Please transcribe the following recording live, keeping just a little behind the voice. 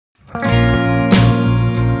Hi,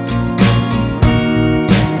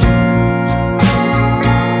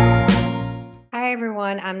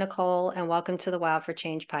 everyone. I'm Nicole, and welcome to the Wild for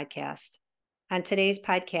Change podcast. On today's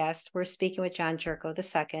podcast, we're speaking with John Jerko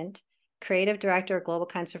II, Creative Director of Global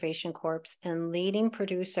Conservation Corps and leading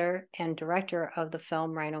producer and director of the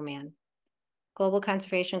film RHINO Man. Global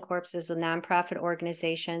Conservation Corps is a nonprofit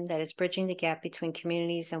organization that is bridging the gap between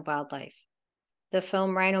communities and wildlife. The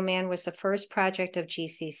film RHINO Man was the first project of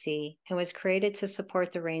GCC and was created to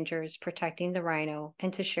support the rangers protecting the rhino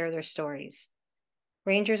and to share their stories.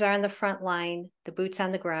 Rangers are on the front line, the boots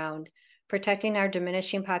on the ground, protecting our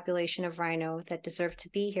diminishing population of rhino that deserve to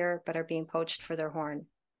be here but are being poached for their horn.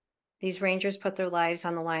 These rangers put their lives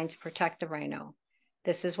on the line to protect the rhino.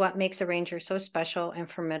 This is what makes a ranger so special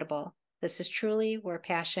and formidable. This is truly where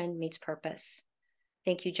passion meets purpose.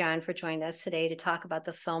 Thank you, John, for joining us today to talk about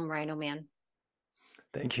the film RHINO Man.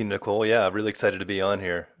 Thank you, Nicole. Yeah, really excited to be on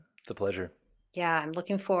here. It's a pleasure. Yeah, I'm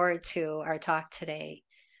looking forward to our talk today.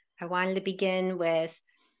 I wanted to begin with,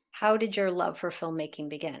 how did your love for filmmaking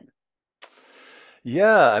begin?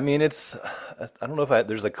 Yeah, I mean, I don't know if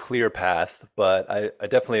there's a clear path, but I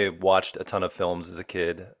definitely watched a ton of films as a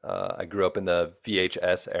kid. I grew up in the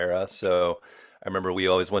VHS era, so I remember we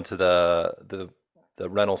always went to the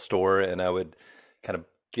rental store, and I would kind of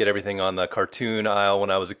get everything on the cartoon aisle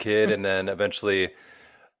when I was a kid, and then eventually,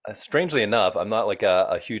 strangely enough, I'm not like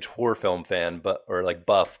a huge horror film fan, but or like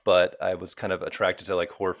buff, but I was kind of attracted to like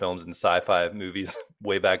horror films and sci-fi movies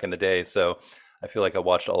way back in the day. So I feel like I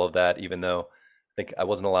watched all of that, even though I think I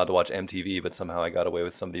wasn't allowed to watch MTV, but somehow I got away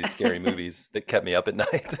with some of these scary movies that kept me up at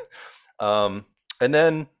night. And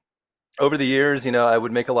then over the years, I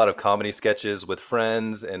would make a lot of comedy sketches with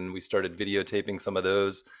friends, and we started videotaping some of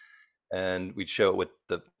those, and we'd show it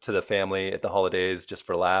to the family at the holidays just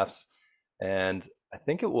for laughs. And I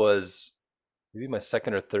think it was maybe my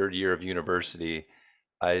second or third year of university,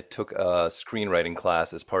 I took a screenwriting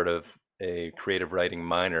class as part of a creative writing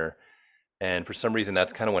minor. And for some reason,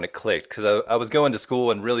 that's kind of when it clicked because I was going to school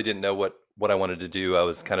and really didn't know what I wanted to do. I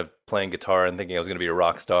was kind of playing guitar and thinking I was going to be a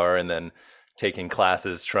rock star, and then taking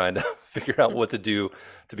classes trying to figure out what to do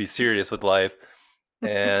to be serious with life.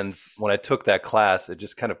 And when I took that class, it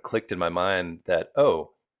just kind of clicked in my mind that,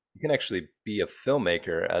 oh, you can actually be a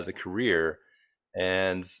filmmaker as a career.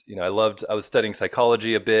 And I was studying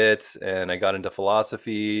psychology a bit, and I got into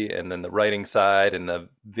philosophy, and then the writing side and the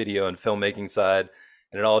video and filmmaking side,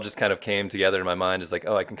 and it all just kind of came together in my mind as like,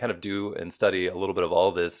 oh, I can kind of do and study a little bit of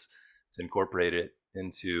all this to incorporate it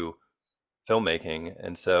into filmmaking.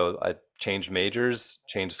 And so I changed majors,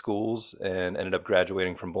 changed schools, and ended up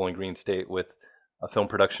graduating from Bowling Green State with a film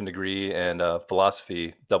production degree and a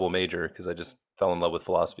philosophy double major because I just fell in love with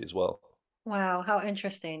philosophy as well. Wow, how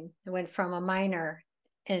interesting. It went from a minor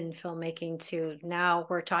in filmmaking to now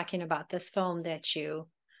we're talking about this film that you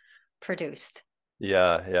produced.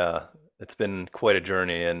 Yeah, yeah. It's been quite a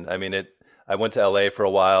journey. And I mean, I went to LA for a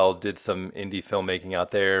while, did some indie filmmaking out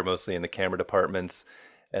there, mostly in the camera departments,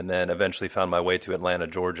 and then eventually found my way to Atlanta,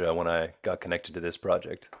 Georgia when I got connected to this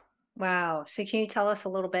project. Wow. So can you tell us a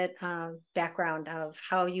little bit background of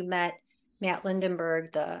how you met Matt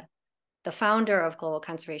Lindenberg, the founder of Global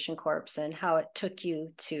Conservation Corps, and how it took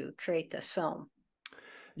you to create this film?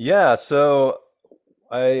 Yeah, so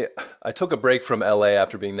I I took a break from LA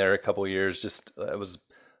after being there a couple of years. Just it was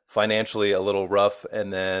financially a little rough,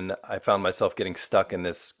 and then I found myself getting stuck in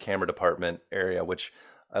this camera department area, which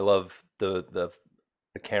I love the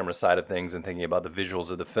camera side of things and thinking about the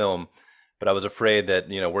visuals of the film. But I was afraid that,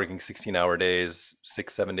 working 16-hour days,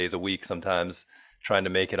 6, 7 days a week, sometimes trying to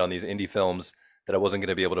make it on these indie films, that I wasn't going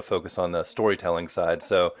to be able to focus on the storytelling side.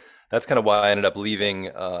 So that's kind of why I ended up leaving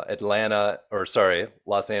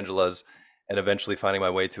Los Angeles, and eventually finding my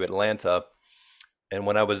way to Atlanta. And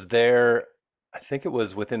when I was there, I think it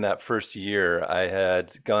was within that first year, I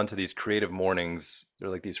had gone to these creative mornings. They're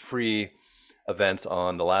like these free events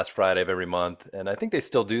on the last Friday of every month, and I think they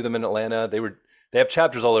still do them in Atlanta. They have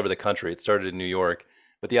chapters all over the country. It started in New York,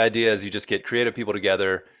 but the idea is you just get creative people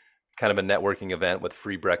together, kind of a networking event with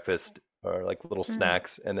free breakfast or like little Mm.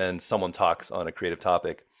 snacks, and then someone talks on a creative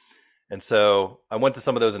topic. And so I went to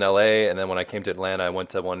some of those in LA, and then when I came to Atlanta, I went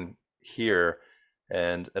to one here,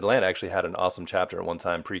 and Atlanta actually had an awesome chapter at one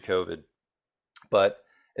time pre-COVID. But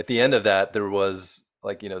at the end of that, there was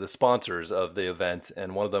like, the sponsors of the event,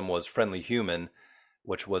 and one of them was Friendly Human,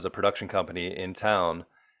 which was a production company in town.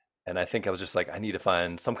 And I think I was just like, I need to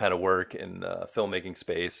find some kind of work in the filmmaking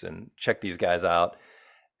space and check these guys out.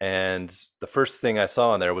 And the first thing I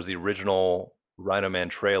saw in there was the original Rhino Man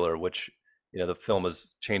trailer, which, the film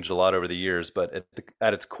has changed a lot over the years, but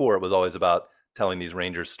at its core, it was always about telling these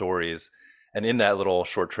Rangers stories. And in that little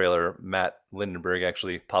short trailer, Matt Lindenberg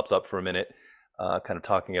actually pops up for a minute, kind of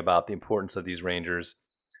talking about the importance of these Rangers.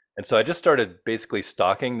 And so I just started basically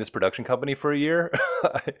stalking this production company for a year.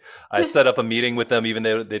 I, I set up a meeting with them, even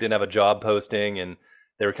though they didn't have a job posting, and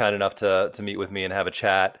they were kind enough to meet with me and have a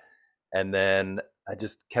chat. And then I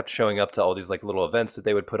just kept showing up to all these like little events that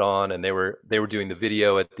they would put on, and they were doing the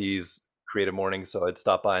video at these creative mornings. So I'd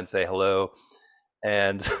stop by and say hello.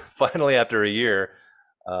 And finally, after a year,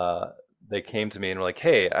 uh, they came to me and were like,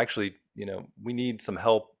 "Hey, actually, we need some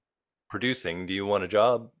help producing. Do you want a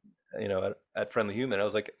job, at Friendly Human?" I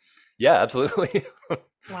was like, "Yeah, absolutely."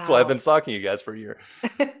 That's why I've been Wow. stalking you guys for a year.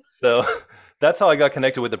 So that's how I got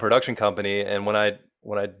connected with the production company. And when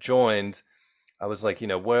I joined, I was like,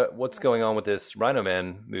 what's going on with this Rhino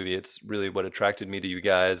Man movie? It's really what attracted me to you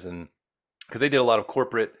guys, and because they did a lot of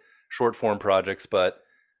corporate short form projects, but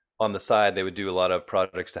on the side they would do a lot of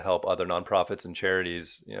projects to help other nonprofits and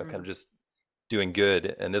charities, kind of Mm. just doing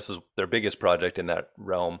good. And this was their biggest project in that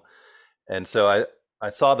realm. And so I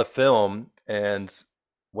saw the film, and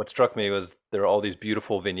what struck me was there are all these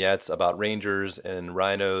beautiful vignettes about rangers and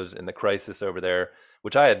rhinos and the crisis over there,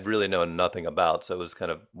 which I had really known nothing about. So it was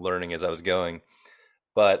kind of learning as I was going.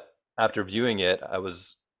 But after viewing it, I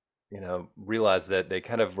was, realized that they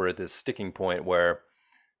kind of were at this sticking point where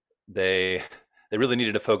they they really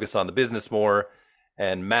needed to focus on the business more.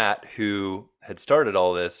 And Matt, who had started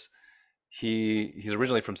all this, he's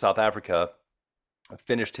originally from South Africa,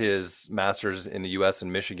 finished his master's in the US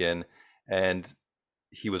in Michigan, and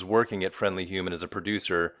he was working at Friendly Human as a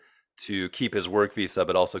producer to keep his work visa,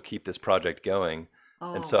 but also keep this project going.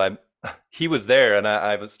 And so Oh, he was there, and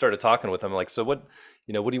I started talking with him like, so what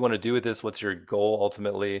do you want to do with this? What's your goal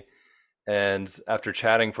ultimately? And after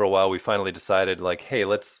chatting for a while, we finally decided like, hey,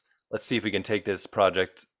 let's see if we can take this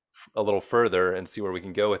project a little further and see where we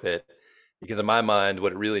can go with it. Because in my mind,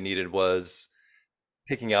 what it really needed was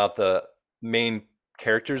picking out the main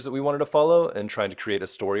characters that we wanted to follow and trying to create a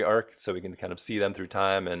story arc so we can kind of see them through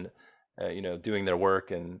time and doing their work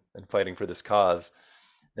and fighting for this cause.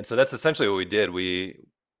 And so that's essentially what we did. We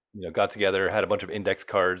got together, had a bunch of index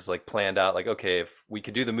cards like planned out, like, okay, if we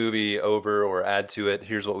could do the movie over or add to it,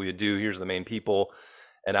 here's what we would do, here's the main people.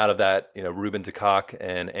 And out of that, Ruben Takak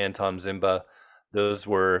and Anton Zimba, those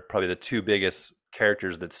were probably the two biggest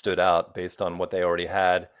characters that stood out based on what they already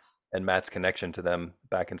had and Matt's connection to them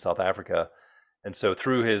back in South Africa. And so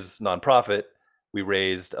through his nonprofit, we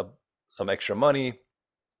raised some extra money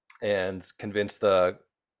and convinced the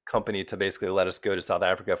company to basically let us go to South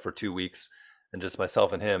Africa for 2 weeks and just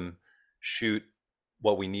myself and him shoot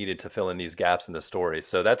what we needed to fill in these gaps in the story.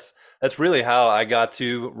 So that's really how I got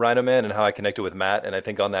to Rhino Man and how I connected with Matt. And I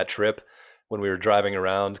think on that trip when we were driving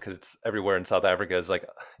around, because it's everywhere in South Africa, is like,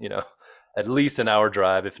 at least an hour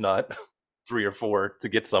drive, if not 3 or 4 to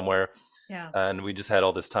get somewhere. yeah. And we just had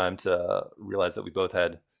all this time to realize that we both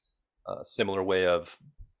had a similar way of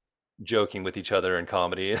joking with each other in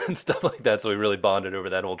comedy and stuff like that. So we really bonded over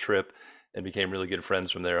that whole trip and became really good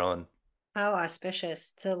friends from there on. How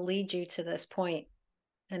auspicious to lead you to this point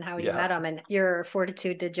and how you Yeah. met them and your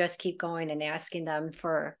fortitude to just keep going and asking them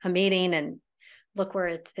for a meeting and look where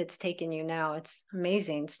it's taken you now. It's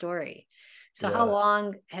amazing story. So how Yeah.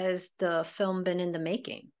 long has the film been in the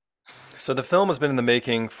making? So the film has been in the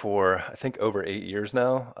making for, I think, over 8 years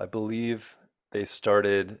now. I believe they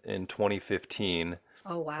started in 2015.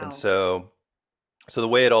 Oh And wow. so the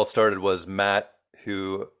way it all started was Matt,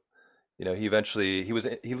 who, he eventually he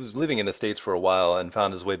was living in the States for a while and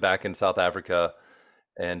found his way back in South Africa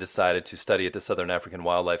and decided to study at the Southern African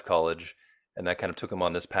Wildlife College. And that kind of took him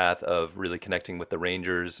on this path of really connecting with the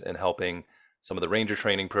rangers and helping some of the ranger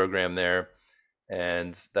training program there.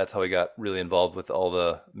 And that's how he got really involved with all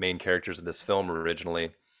the main characters of this film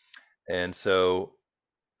originally. And so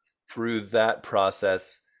through that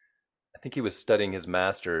process, I think he was studying his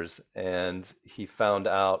master's and he found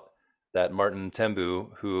out that Martin Tembu,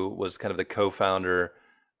 who was kind of the co-founder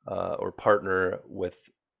or partner with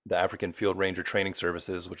the African Field Ranger Training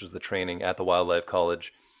Services, which was the training at the Wildlife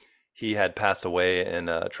College, he had passed away in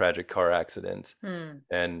a tragic car accident. Hmm.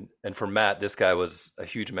 And for Matt, this guy was a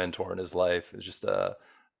huge mentor in his life. It was just a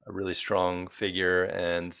really strong figure.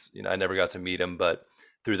 And I never got to meet him, but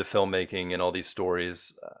through the filmmaking and all these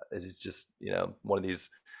stories, it is just one of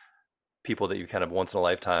these people that you kind of once in a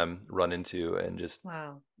lifetime run into and just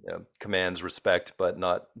Wow. commands respect, but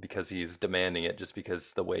not because he's demanding it, just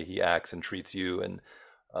because the way he acts and treats you, and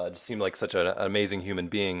just seemed like such an amazing human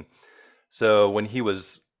being. So when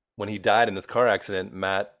he died in this car accident,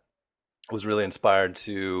 Matt was really inspired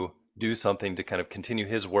to do something to kind of continue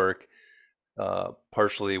his work,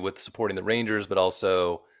 partially with supporting the Rangers, but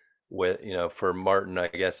also with for Martin, I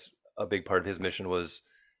guess a big part of his mission was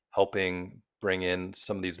helping bring in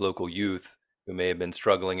some of these local youth who may have been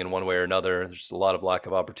struggling in one way or another. There's just a lot of lack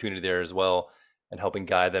of opportunity there as well, and helping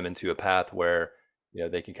guide them into a path where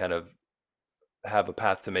they can kind of have a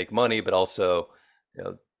path to make money, but also you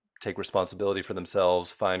know take responsibility for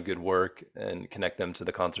themselves, find good work, and connect them to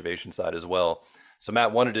the conservation side as well. So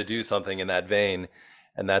Matt wanted to do something in that vein,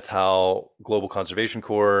 and that's how Global Conservation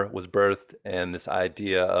Corps was birthed, and this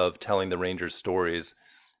idea of telling the rangers stories,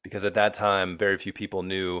 because at that time very few people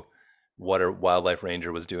knew what a wildlife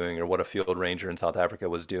ranger was doing or what a field ranger in South Africa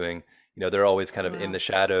was doing. They're always kind of in the Wow.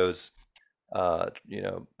 shadows,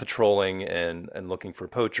 patrolling and looking for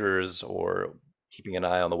poachers or keeping an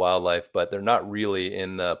eye on the wildlife, but they're not really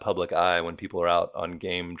in the public eye when people are out on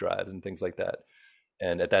game drives and things like that.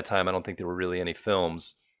 And at that time, I don't think there were really any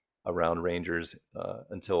films around rangers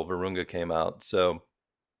until Virunga came out. So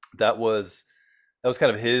that was that was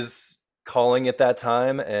kind of his calling at that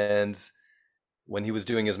time. And when he was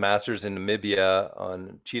doing his master's in Namibia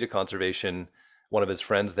on cheetah conservation, one of his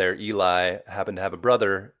friends there, Eli, happened to have a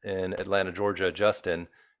brother in Atlanta, Georgia, Justin,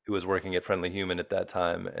 who was working at Friendly Human at that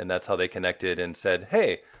time. And that's how they connected and said,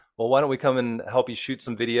 hey, well, why don't we come and help you shoot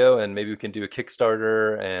some video, and maybe we can do a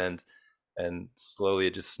Kickstarter. And slowly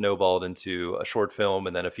it just snowballed into a short film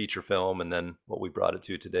and then a feature film and then what we brought it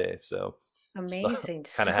to today. So just Amazing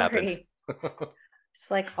kind of happened. story. It's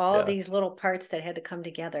like all Yeah. these little parts that had to come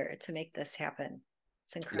together to make this happen.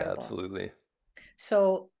 It's Yeah, incredible. absolutely.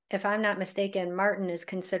 So, if I'm not mistaken, Martin is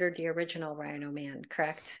considered the original Rhino Man,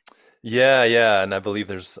 correct? Yeah, yeah, and I believe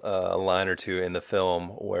there's a line or two in the film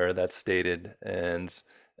where that's stated, and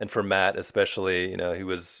for Matt especially, he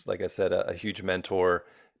was, like I said, a huge mentor,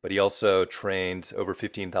 but he also trained over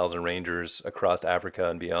 15,000 rangers across Africa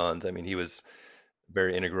and beyond. I mean, he was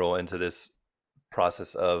very integral into this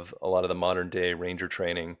process of a lot of the modern day ranger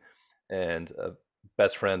training, and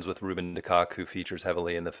best friends with Ruben de Kock, who features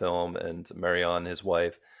heavily in the film, and Marianne, his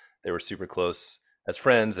wife. They were super close as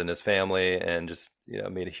friends and as family, and just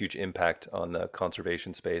made a huge impact on the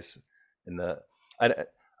conservation space. In the, I,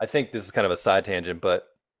 I think this is kind of a side tangent, but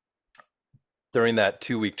during that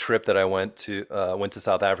 2 week trip that I went to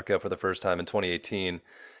South Africa for the first time in 2018,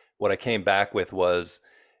 what I came back with was,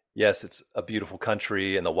 yes, it's a beautiful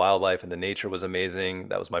country and the wildlife and the nature was amazing.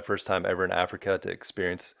 That was my first time ever in Africa to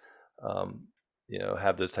experience, um,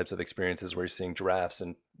 have those types of experiences where you're seeing giraffes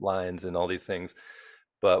and lions and all these things.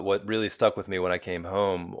 But what really stuck with me when I came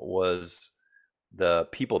home was the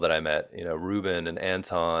people that I met, Ruben and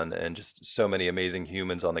Anton, and just so many amazing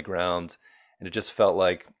humans on the ground. And it just felt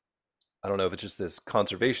like, I don't know if it's just this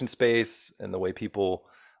conservation space and the way people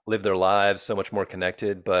live their lives, so much more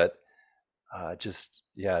connected, but just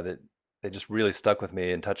yeah, that they just really stuck with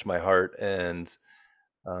me and touched my heart, and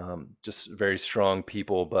just very strong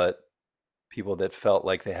people, but people that felt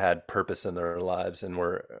like they had purpose in their lives and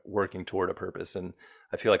were working toward a purpose. And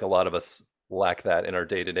I feel like a lot of us lack that in our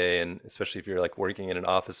day to day, and especially if you're like working in an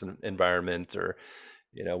office environment or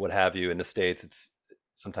what have you in the States, it's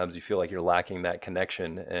sometimes you feel like you're lacking that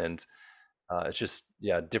connection. And it's just,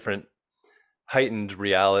 yeah, different heightened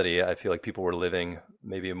reality. I feel like people were living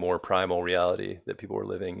maybe a more primal reality that people were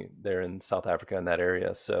living there in South Africa in that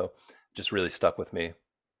area. So just really stuck with me.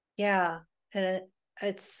 Yeah, and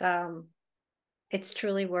it's it's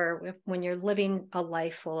truly where when you're living a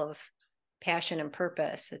life full of passion and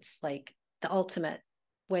purpose, it's like the ultimate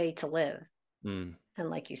way to live. Mm, And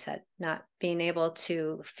like you said, not being able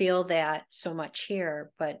to feel that so much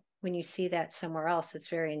here, but when you see that somewhere else, it's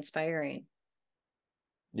very inspiring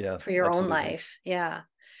yeah, for your own absolutely. life. Yeah.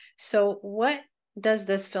 So, what does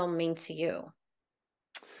this film mean to you?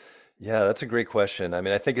 Yeah, that's a great question. I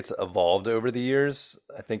mean, I think it's evolved over the years.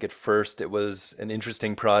 I think at first it was an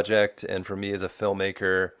interesting project. And for me as a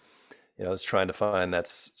filmmaker, I was trying to find that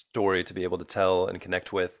story to be able to tell and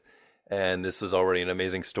connect with. And this was already an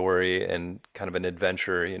amazing story and kind of an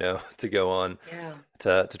adventure, to go on Yeah.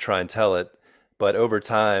 to try and tell it. But over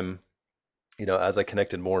time, as I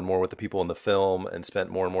connected more and more with the people in the film and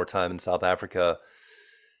spent more and more time in South Africa,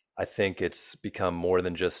 I think it's become more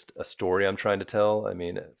than just a story I'm trying to tell. I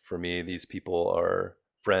mean, for me, these people are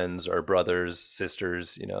friends, are brothers,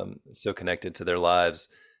 sisters. I'm so connected to their lives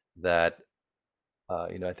that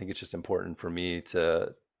I think it's just important for me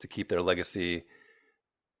to keep their legacy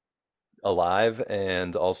alive,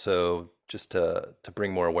 and also just to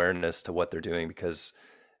bring more awareness to what they're doing, because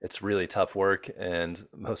it's really tough work and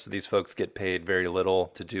most of these folks get paid very little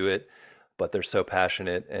to do it, but they're so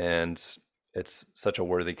passionate, and it's such a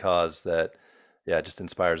worthy cause that, yeah, it just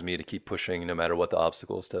inspires me to keep pushing no matter what the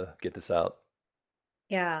obstacles to get this out.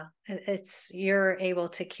 Yeah. It's you're able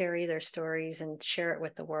to carry their stories and share it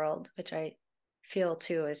with the world, which I feel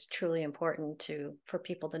too is truly important to for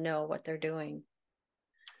people to know what they're doing,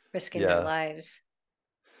 risking their Yeah, lives.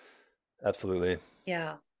 absolutely.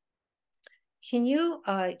 Yeah. Can you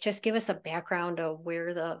just give us a background of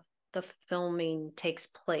where the filming takes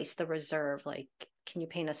place, the reserve? Like, can you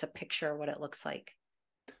paint us a picture of what it looks like?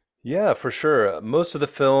 Yeah, for sure. Most of the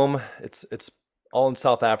film, it's all in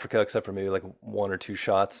South Africa except for maybe like one or two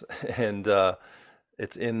shots, and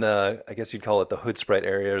it's in the, I guess you'd call it the Hoedspruit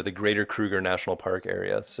area or the Greater Kruger National Park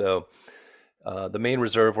area. So the main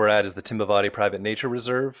reserve we're at is the Timbavati Private Nature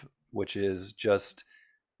Reserve, which is just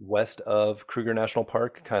west of Kruger National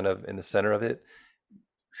Park, kind of in the center of it.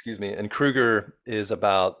 Excuse me. And Kruger is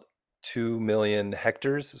about 2 million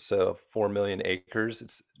hectares, so 4 million acres.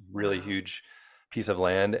 It's a really Wow. huge piece of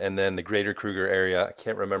land. And then the greater Kruger area, I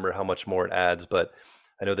can't remember how much more it adds, but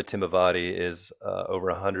I know the Timbavati is over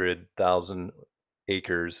 100,000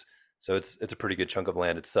 acres. So it's a pretty good chunk of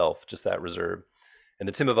land itself, just that reserve. And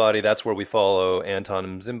the Timbavati, that's where we follow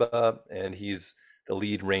Anton Mzimba, and he's the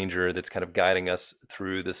lead ranger that's kind of guiding us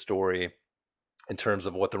through the story in terms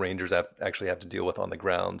of what the Rangers actually have to deal with on the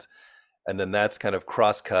ground. And then that's kind of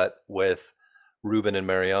cross-cut with Ruben and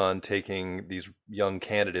Marianne taking these young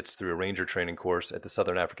candidates through a ranger training course at the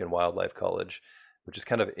Southern African Wildlife College, which is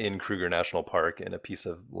kind of in Kruger National Park in a piece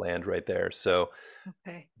of land right there. So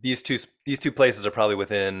Okay. these two places are probably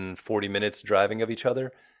within 40 minutes driving of each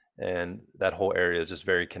other, and that whole area is just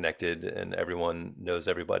very connected, and everyone knows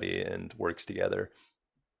everybody and works together.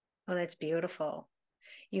 Oh, that's beautiful.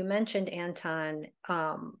 You mentioned Anton,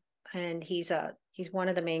 and he's one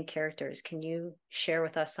of the main characters. Can you share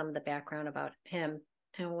with us some of the background about him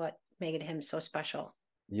and what made him so special?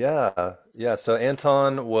 Yeah, yeah. So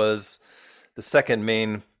Anton was the second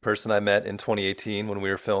main person I met in 2018 when we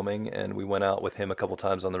were filming, and we went out with him a couple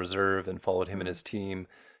times on the reserve and followed him and Mm. his team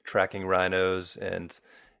tracking rhinos. And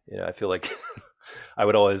I feel like I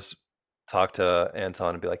would always talk to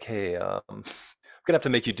Anton and be like, "Hey, I'm gonna have to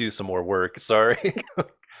make you do some more work. Sorry."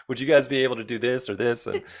 Would you guys be able to do this or this?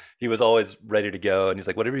 And he was always ready to go. And he's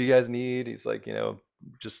like, whatever you guys need. He's like,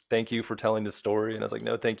 just thank you for telling this story. And I was like,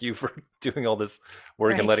 no, thank you for doing all this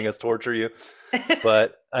work and letting Right. us torture you.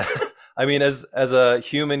 But I mean, as a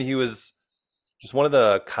human, he was just one of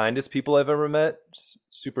the kindest people I've ever met. Just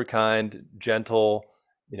super kind, gentle,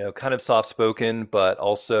 kind of soft spoken, but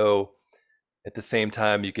also at the same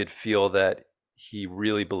time, you could feel that he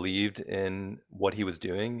really believed in what he was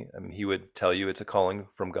doing. I mean, he would tell you it's a calling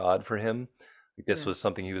from God for him. Like this Mm. was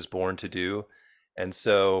something he was born to do. And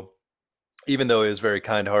so, even though he was very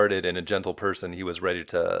kind-hearted and a gentle person, he was ready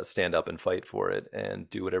to stand up and fight for it and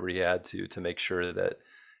do whatever he had to make sure that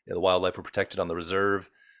the wildlife were protected on the reserve.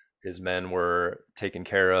 His men were taken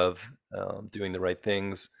care of, doing the right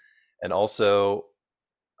things, and also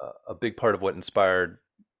a big part of what inspired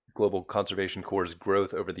Global Conservation Corps'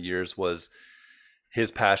 growth over the years was his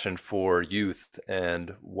passion for youth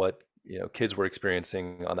and what kids were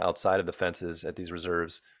experiencing on the outside of the fences at these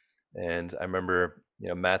reserves. And I remember,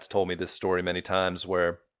 Matt's told me this story many times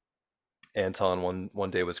where Anton one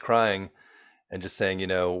day was crying and just saying,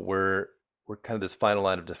 we're kind of this final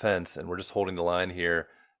line of defense, and we're just holding the line here.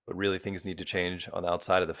 But really, things need to change on the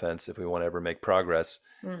outside of the fence if we want to ever make progress.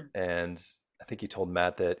 Mm. And I think he told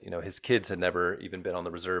Matt that his kids had never even been on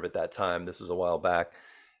the reserve at that time. This was a while back,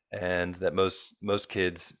 and that most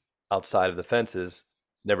kids outside of the fences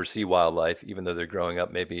never see wildlife, even though they're growing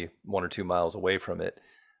up maybe 1 or 2 miles away from it,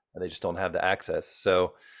 and they just don't have the access.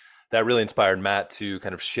 So that really inspired Matt to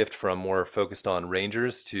kind of shift from more focused on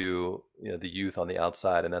rangers to the youth on the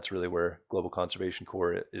outside, and that's really where Global Conservation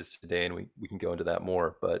Corps is today, and we can go into that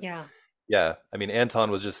more. But Yeah. yeah, I mean,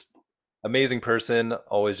 Anton was just amazing person,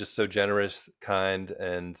 always just so generous, kind,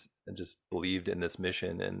 and just believed in this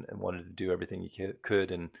mission and wanted to do everything he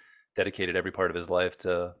could and dedicated every part of his life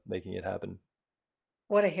to making it happen.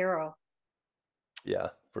 What a hero. Yeah,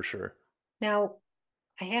 for sure. Now,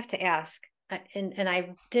 I have to ask, and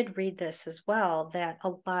I did read this as well, that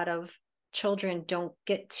a lot of children don't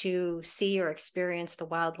get to see or experience the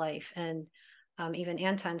wildlife, and even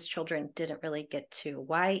Anton's children didn't really get to.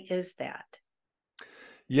 Why is that?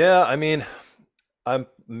 Yeah, I mean, I'm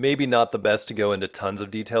maybe not the best to go into tons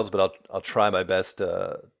of details, but I'll try my best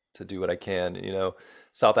to do what I can.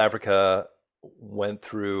 South Africa went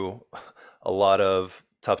through a lot of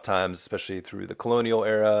tough times, especially through the colonial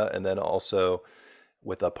era, and then also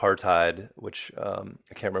with apartheid, which I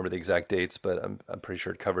can't remember the exact dates, but I'm pretty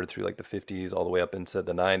sure it covered through like the 50s all the way up into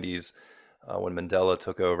the 90s when Mandela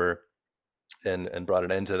took over and brought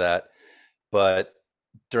an end to that. But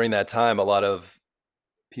during that time, a lot of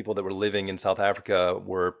people that were living in South Africa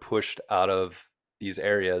were pushed out of these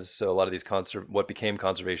areas. So a lot of these what became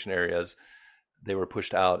conservation areas they were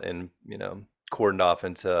pushed out and, cordoned off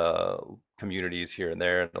into communities here and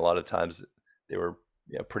there. And a lot of times they were,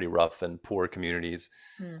 pretty rough and poor communities.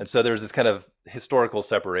 Mm. And so there's this kind of historical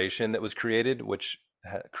separation that was created, which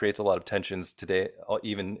creates a lot of tensions today,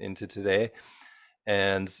 even into today.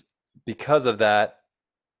 And because of that,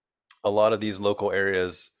 a lot of these local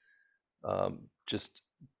areas just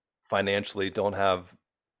financially don't have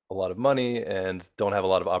a lot of money and don't have a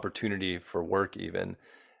lot of opportunity for work even.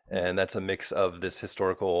 And that's a mix of this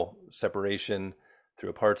historical separation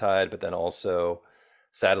through apartheid, but then also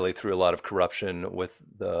sadly through a lot of corruption with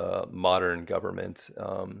the modern government,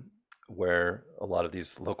 where a lot of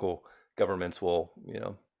these local governments will,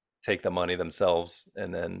 take the money themselves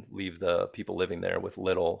and then leave the people living there with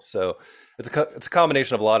little. So it's a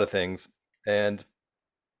combination of a lot of things. And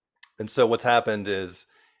so what's happened is,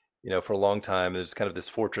 for a long time, there's kind of this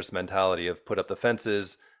fortress mentality of put up the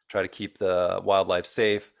fences, try to keep the wildlife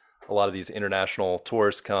safe. A lot of these international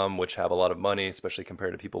tourists come, which have a lot of money, especially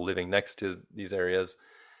compared to people living next to these areas.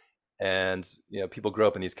 And, people grow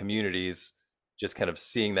up in these communities just kind of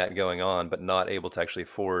seeing that going on, but not able to actually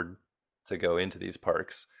afford to go into these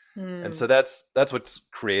parks. And Mm. so that's what's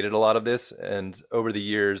created a lot of this. And over the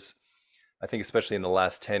years, I think especially in the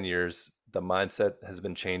last 10 years, the mindset has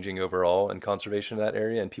been changing overall in conservation of that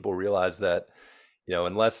area. And people realize that,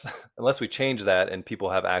 unless unless we change that and people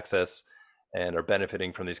have access and are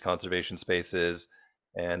benefiting from these conservation spaces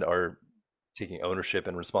and are taking ownership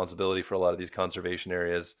and responsibility for a lot of these conservation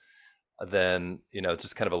areas, then, it's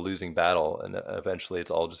just kind of a losing battle. And eventually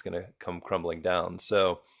it's all just going to come crumbling down.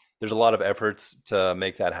 So there's a lot of efforts to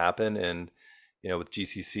make that happen. And, with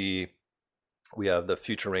GCC, we have the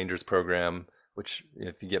Future Rangers program, which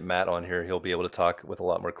if you get Matt on here, he'll be able to talk with a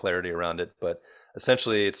lot more clarity around it. But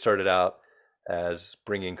essentially, it started out as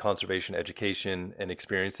bringing conservation education and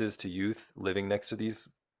experiences to youth living next to these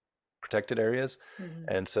protected areas. Mhm.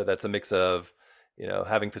 And so that's a mix of,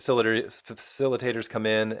 having facilitators come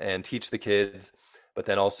in and teach the kids, but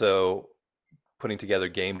then also putting together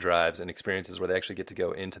game drives and experiences where they actually get to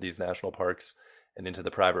go into these national parks and into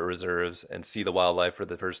the private reserves and see the wildlife for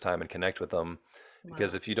the first time and connect with them.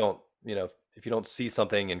 Because Wow. if you don't, if you don't see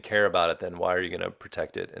something and care about it, then why are you going to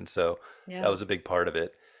protect it? And so that Yeah. was a big part of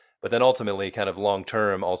it. But then ultimately, kind of long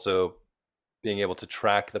term, also being able to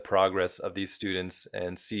track the progress of these students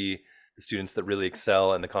and see the students that really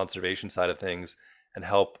excel in the conservation side of things and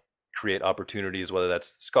help create opportunities, whether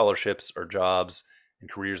that's scholarships or jobs and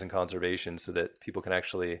careers in conservation, so that people can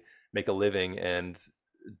actually make a living and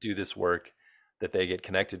do this work that they get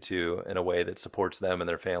connected to in a way that supports them and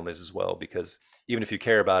their families as well. Because even if you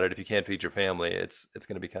care about it, if you can't feed your family, it's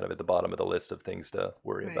going to be kind of at the bottom of the list of things to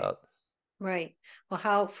worry Right. about. Right. Well,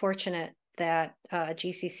 how fortunate that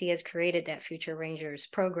GCC has created that Future Rangers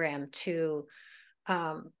program to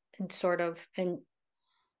and sort of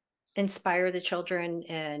inspire the children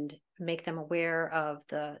and make them aware of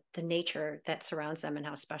the nature that surrounds them and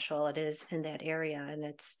how special it is in that area. And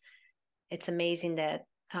it's amazing that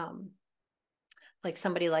like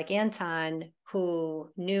somebody like Anton,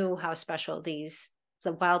 who knew how special the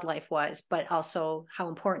wildlife was, but also how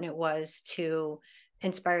important it was to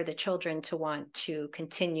inspire the children to want to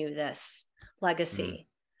continue this Mm. legacy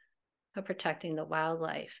of protecting the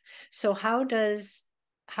wildlife. So how does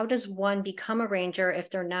one become a ranger if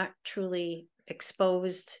they're not truly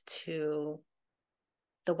exposed to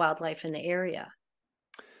the wildlife in the area?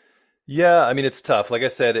 Yeah, I mean it's tough. Like I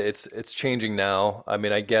said, it's changing now. I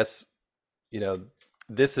mean, I guess, you know,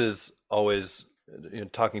 this is always,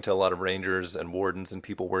 talking to a lot of rangers and wardens and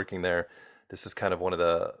people working there. This is kind of one of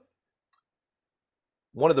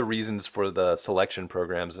the reasons for the selection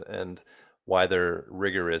programs and why they're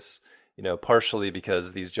rigorous. Partially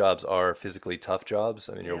because these jobs are physically tough jobs.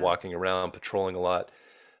 I mean, you're Yeah. walking around patrolling a lot.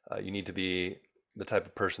 You need to be the type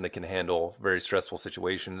of person that can handle very stressful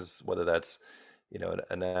situations, whether that's,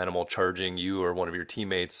 an animal charging you or one of your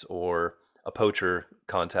teammates, or a poacher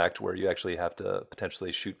contact where you actually have to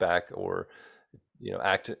potentially shoot back or,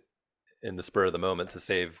 act in the spur of the moment to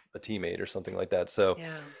save a teammate or something like that. So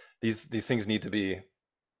Yeah. these things need to be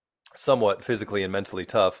somewhat physically and mentally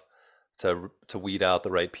tough to weed out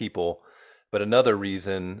the right people. But another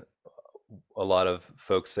reason a lot of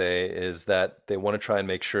folks say is that they want to try and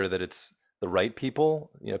make sure that it's the right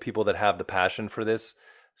people, people that have the passion for this.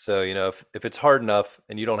 So, if it's hard enough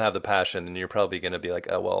and you don't have the passion, then you're probably going to be like,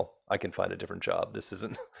 oh, well, I can find a different job. This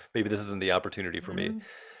isn't, maybe this isn't the opportunity for me. Mhm.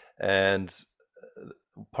 And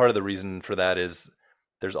part of the reason for that is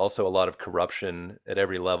there's also a lot of corruption at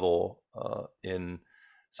every level in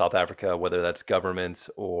South Africa, whether that's government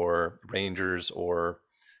or rangers or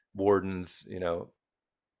wardens,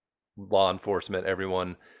 law enforcement,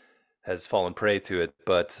 everyone. has fallen prey to it.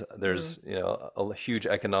 But Mm, there's, a huge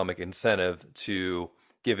economic incentive to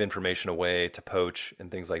give information away, to poach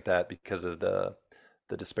and things like that because of the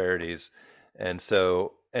disparities. And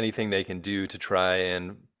so anything they can do to try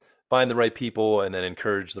and find the right people and then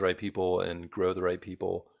encourage the right people and grow the right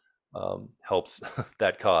people helps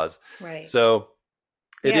that cause. right. So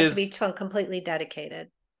You it have to be is, completely dedicated.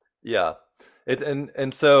 yeah. It's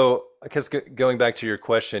and so I guess going back to your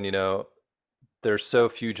question, there's so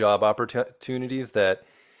few job opportunities that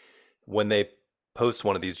when they post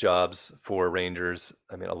one of these jobs for rangers,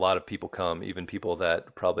 I mean, a lot of people come, even people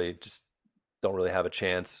that probably just don't really have a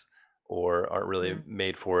chance or aren't really Mm,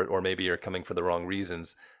 made for it, or maybe are coming for the wrong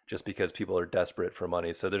reasons just because people are desperate for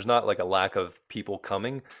money. So there's not like a lack of people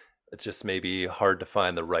coming. It's just maybe hard to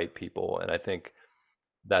find the right people. And I think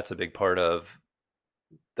that's a big part of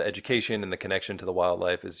the education and the connection to the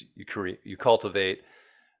wildlife is you cultivate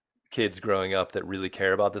kids growing up that really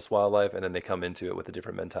care about this wildlife, and then they come into it with a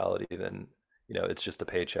different mentality than, it's just a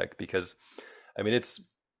paycheck. Because I mean,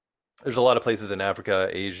 there's a lot of places in Africa,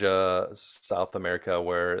 Asia, South America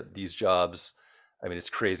where these jobs, I mean, it's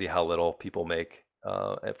crazy how little people make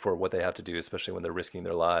for what they have to do, especially when they're risking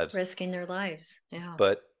their lives. risking their lives. Yeah.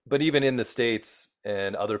 But even in the States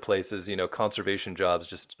and other places, conservation jobs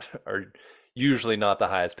just are usually not the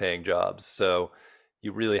highest paying jobs. So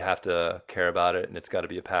you really have to care about it, and it's got to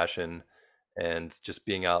be a passion. And just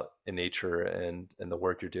being out in nature and the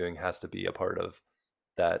work you're doing has to be a part of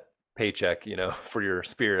that paycheck, for your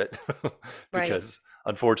spirit, Right. because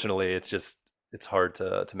unfortunately, it's hard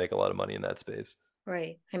to make a lot of money in that space.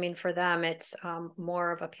 Right. I mean, for them, it's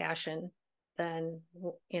more of a passion than,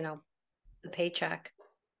 the paycheck.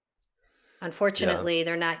 Yeah. Unfortunately,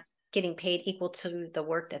 they're not getting paid equal to the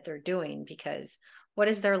work that they're doing because what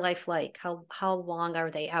is their life like? How long are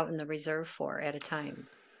they out in the reserve for at a time?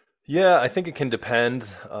 Yeah, I think it can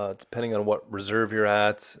depend, depending on what reserve you're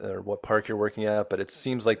at or what park you're working at. But it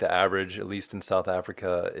seems like the average, at least in South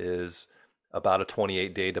Africa, is about a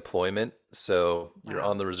 28-day deployment. So you're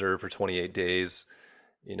on Wow. the reserve for 28 days,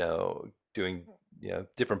 doing,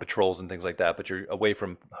 different patrols and things like that. But you're away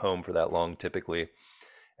from home for that long typically.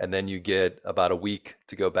 And then you get about a week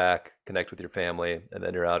to go back, connect with your family, and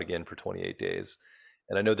then you're out again for 28 days.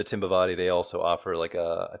 And I know the Timbavati, they also offer like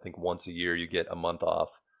I think once a year you get a month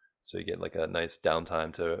off. So you get like a nice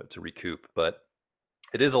downtime to recoup. But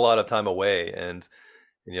it is a lot of time away. And,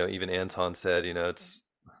 even Anton said, it's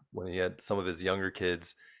when he had some of his younger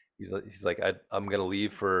kids, he's like, I'm going to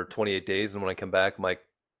leave for 28 days. And when I come back, my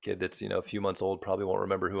kid that's, a few months old probably won't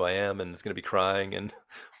remember who I am and is going to be crying and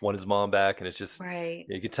want his mom back. And it's just, Right.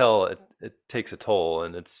 you could tell it takes a toll,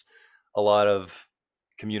 and it's a lot of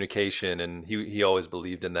communication. And he always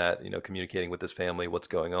believed in that, communicating with his family, what's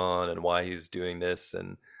going on and why he's doing this.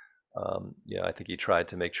 And I think he tried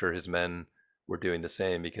to make sure his men were doing the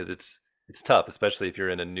same, because it's tough, especially if you're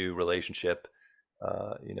in a new relationship,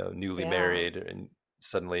 newly Yeah. married, and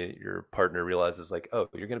suddenly your partner realizes like, oh,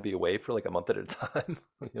 you're going to be away for like a month at a time,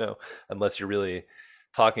 unless you're really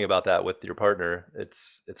talking about that with your partner,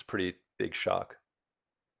 it's pretty big shock.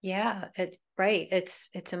 Yeah. Right.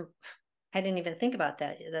 I didn't even think about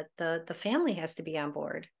that, that the family has to be on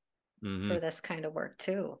board Hmm. for this kind of work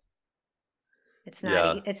too.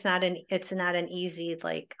 Yeah, It's not an easy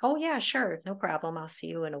like, oh yeah, sure, no problem. I'll see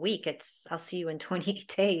you in a week. I'll see you in 28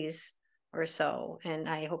 days or so. And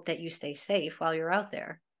I hope that you stay safe while you're out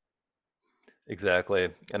there. exactly.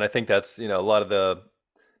 And I think that's, a lot of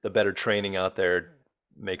the better training out there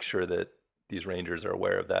makes sure that these rangers are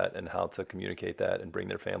aware of that and how to communicate that and bring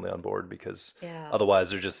their family on board, because Yeah.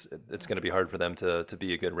 otherwise it's going to be hard for them to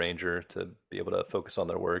be a good ranger, to be able to focus on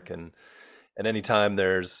their work. And anytime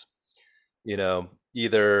there's,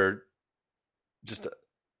 either just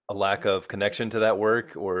a lack of connection to that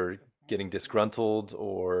work, or getting disgruntled,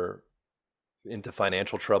 or into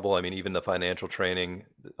financial trouble. I mean, even the financial training,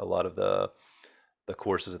 a lot of the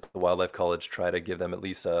courses at the wildlife college try to give them at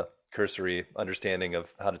least a cursory understanding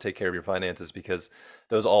of how to take care of your finances, because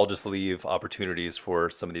those all just leave opportunities for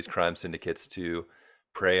some of these crime syndicates to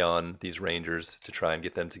prey on these rangers, to try and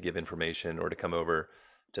get them to give information or to come over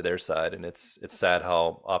to their side. And it's sad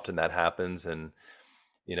how often that happens. And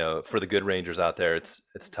for the good rangers out there, it's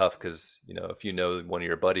tough, because if one of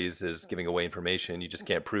your buddies is giving away information, you just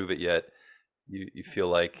can't prove it yet. You feel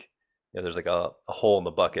like, there's like a hole in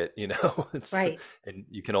the bucket, it's, Right. and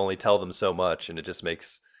you can only tell them so much, and it just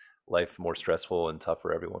makes life more stressful and tough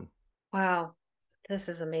for everyone. Wow. This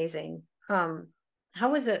is amazing. How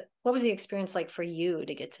was it? What was the experience like for you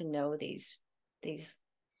to get to know these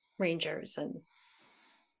rangers and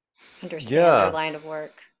understand their Yeah, line of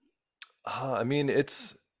work? I mean,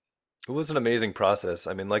 It was an amazing process.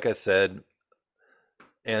 I mean, like I said,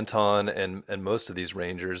 Anton and most of these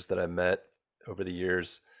rangers that I met over the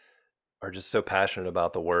years are just so passionate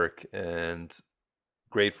about the work and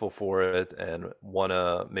grateful for it and want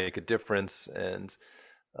to make a difference. And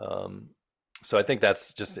um, so I think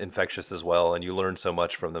that's just infectious as well. And you learn so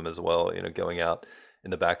much from them as well, going out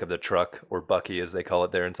in the back of the truck, or bucky as they call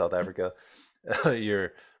it there in South Africa.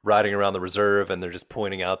 You're riding around the reserve and they're just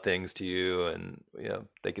pointing out things to you, and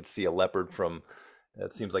they could see a leopard from,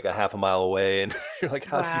 it seems like, a half a mile away, and you're like,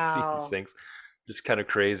 how do you see these Wow. things? Just kind of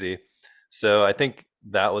crazy. So I think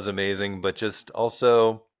that was amazing, but just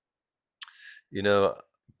also, you know,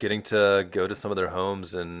 getting to go to some of their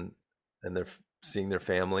homes, and they're seeing their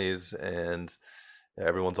families, and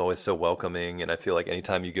everyone's always so welcoming. And I feel like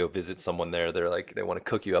anytime you go visit someone there, they're like, they want to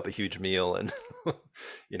cook you up a huge meal. And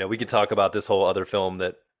we could talk about this whole other film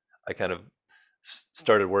that I kind of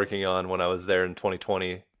started working on when I was there in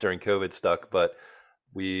 2020 during COVID stuck. But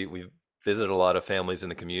we visited a lot of families in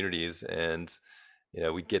the communities, and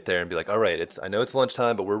we'd get there and be like, all right, I know it's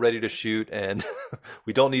lunchtime, but we're ready to shoot, and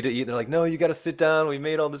we don't need to eat. And they're like, no, you got to sit down. We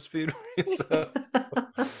made all this food. So,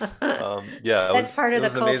 yeah, it That's was part it of the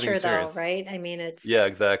was an amazing culture, though, experience. right? I mean, Yeah, it's,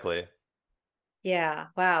 exactly. yeah,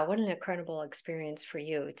 wow, what an incredible experience for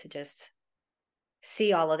you to just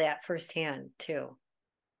see all of that firsthand, too.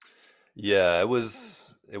 Yeah, it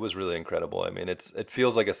was really incredible. I mean, it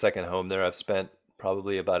feels like a second home there. I've spent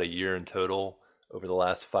probably about a year in total over the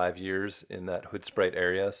last 5 years in that Hood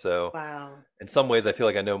area. So Wow. in some ways, I feel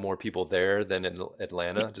like I know more people there than in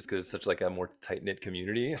Atlanta, just because it's such like a more tight knit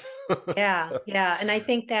community. Yeah, So, yeah. And I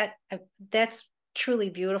think that that's truly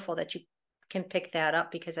beautiful that you can pick that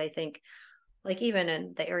up because I think, like, even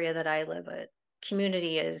in the area that I live in,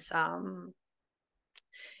 community is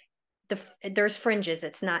there's fringes.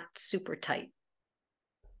 It's not super tight.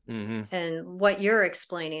 hmm And what you're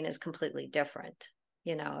explaining is completely different.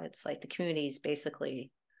 It's like the community is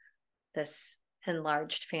basically this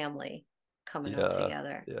enlarged family coming all yeah,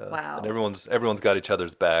 together. yeah, and Wow. everyone's got each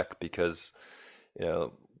other's back, because you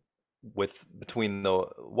know with between the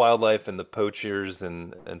wildlife and the poachers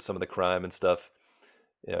and some of the crime and stuff,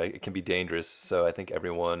 it can be dangerous. So I think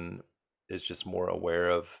everyone is just more aware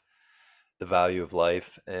of the value of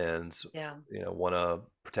life, and Yeah. want to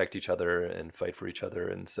protect each other and fight for each other.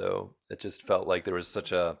 And so it just felt like there was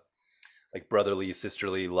such a like brotherly,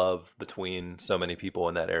 sisterly love between so many people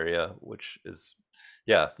in that area, which is,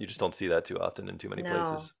 yeah, you just don't see that too often in too many No,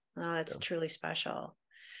 places. no, that's Yeah. truly special.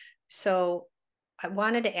 So I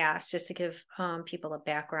wanted to ask, just to give people a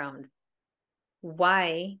background,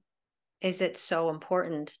 why is it so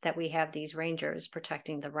important that we have these rangers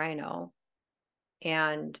protecting the rhino?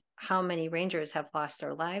 And how many rangers have lost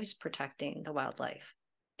their lives protecting the wildlife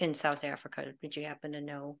in South Africa? Would you happen to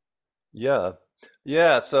know? Yeah.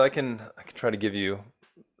 Yeah, so I can try to give you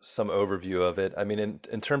some overview of it. I mean,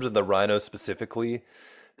 in terms of the rhino specifically,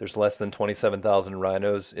 there's less than 27,000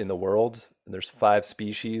 rhinos in the world, and there's five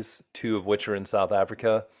species, two of which are in South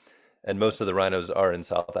Africa, and most of the rhinos are in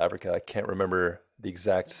South Africa. I can't remember the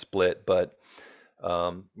exact split, but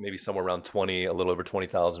maybe somewhere around 20, a little over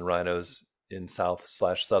 20,000 rhinos in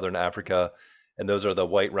South/Southern Africa, and those are the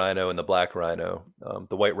white rhino and the black rhino.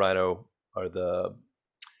 The white rhino are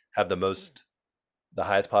have the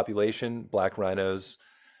highest population. Black rhinos,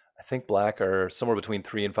 I think black are somewhere between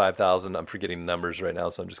 3 and 5,000. I'm forgetting the numbers right now,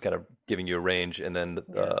 so I'm just kind of giving you a range. And then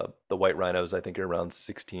Yeah. the white rhinos, I think, are around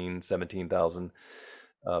 16, 17,000.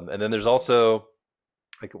 And then there's also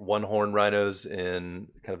like one horn rhinos in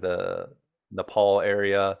kind of the Nepal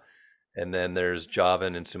area, and then there's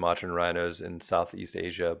Javan and Sumatran rhinos in Southeast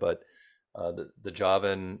Asia. But the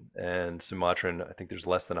Javan and Sumatran, I think there's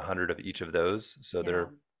less than 100 of each of those, so Yeah. they're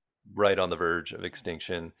right on the verge of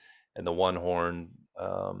extinction. And the one horn,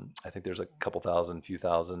 I think there's a couple thousand, few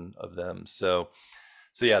thousand of them. So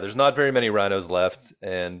yeah, there's not very many rhinos left,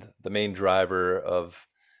 and the main driver of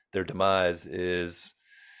their demise is,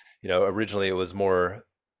 originally it was more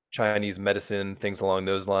Chinese medicine, things along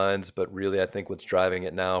those lines, but really I think what's driving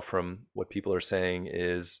it now, from what people are saying,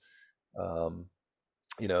 is um,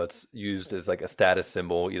 it's used as like a status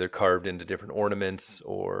symbol, either carved into different ornaments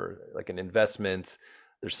or like an investment.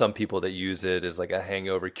 There's some people that use it as like a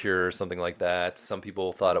hangover cure or something like that. Some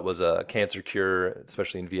people thought it was a cancer cure,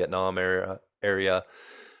 especially in Vietnam area.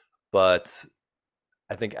 But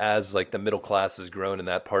I think as like the middle class has grown in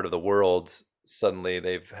that part of the world, suddenly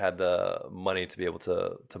they've had the money to be able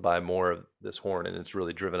to buy more of this horn, and it's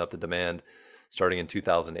really driven up the demand starting in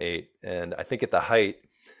 2008. And I think at the height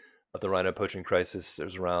of the rhino poaching crisis,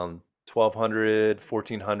 there's around 1,200,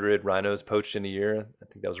 1,400 rhinos poached in a year. I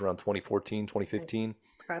think that was around 2014, 2015.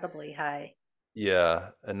 Incredibly high. Yeah,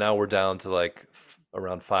 and now we're down to like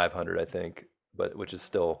around 500, I think, but which is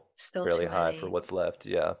still Still fairly too high for many. what's left.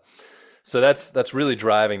 Yeah. So that's really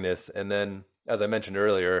driving this. And then, as I mentioned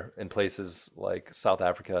earlier, in places like South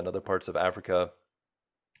Africa and other parts of Africa,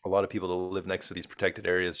 a lot of people that live next to these protected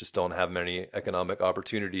areas just don't have many economic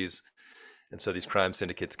opportunities, and so these crime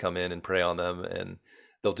syndicates come in and prey on them, and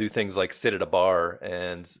they'll do things like sit at a bar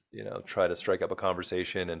and, try to strike up a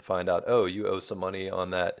conversation and find out, oh, you owe some money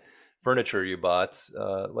on that furniture you bought.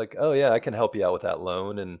 Like, oh yeah, I can help you out with that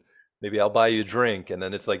loan, and maybe I'll buy you a drink. And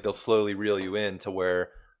then it's like they'll slowly reel you in to where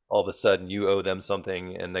all of a sudden you owe them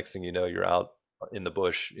something, and next thing you know, you're out in the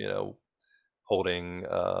bush, holding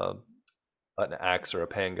an axe or a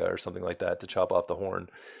panga or something like that to chop off the horn.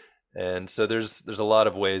 And so there's a lot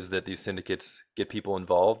of ways that these syndicates get people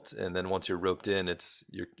involved, and then once you're roped in,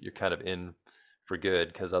 you're kind of in for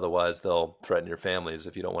good, because otherwise they'll threaten your families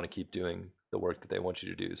if you don't want to keep doing the work that they want you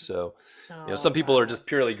to do. So, some Oh, people are wow. just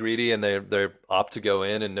purely greedy and they opt to go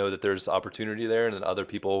in and know that there's opportunity there, and then other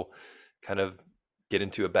people kind of get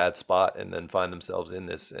into a bad spot and then find themselves in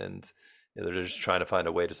this, and they're just trying to find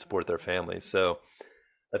a way to support their families. So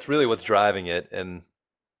that's really what's driving it. And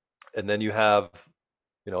then you have,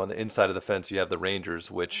 on the inside of the fence, you have the rangers,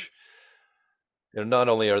 which, not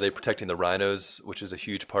only are they protecting the rhinos, which is a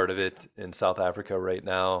huge part of it in South Africa right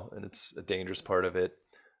now, and it's a dangerous part of it,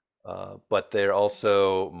 but they're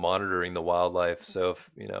also monitoring the wildlife. So if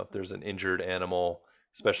there's an injured animal,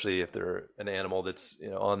 especially if they're an animal that's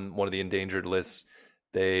on one of the endangered lists,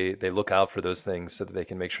 they look out for those things so that they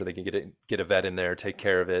can make sure they can get a vet in there, take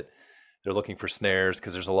care of it. They're looking for snares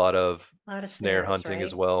because there's a lot of A lot of snare snares, hunting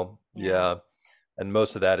as right? well. Yeah. Yeah, and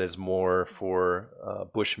most of that is more for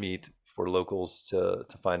bush meat, for locals to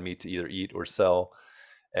find meat to either eat or sell.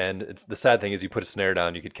 And it's the sad thing is, you put a snare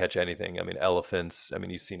down, you could catch anything. I mean, elephants. I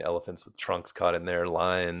mean, you've seen elephants with trunks caught in there,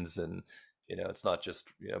 lions, and it's not just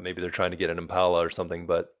maybe they're trying to get an impala or something,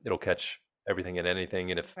 but it'll catch everything and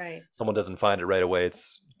anything. And if Right. someone doesn't find it right away,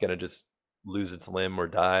 it's gonna just lose its limb or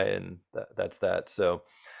die, and that's that. So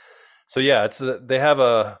yeah, they have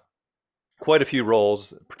a quite a few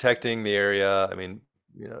roles protecting the area. I mean,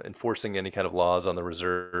 enforcing any kind of laws on the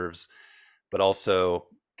reserves, but also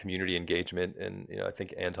community engagement. And, I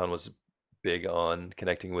think Anton was big on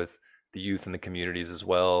connecting with the youth and the communities as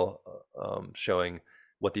well, showing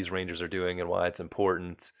what these rangers are doing and why it's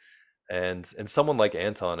important. And someone like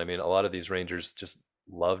Anton, I mean, a lot of these rangers just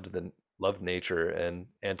loved nature, and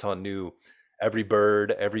Anton knew every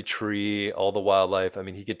bird, every tree, all the wildlife. I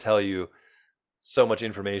mean, he could tell you so much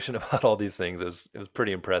information about all these things. It was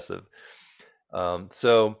pretty impressive.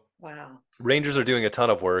 So Wow. rangers are doing a ton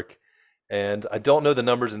of work, and I don't know the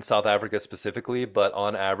numbers in South Africa specifically, but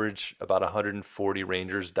on average, about 140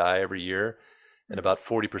 rangers die every year, and Mm. about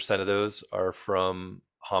 40% of those are from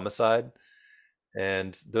homicide.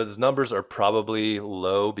 And those numbers are probably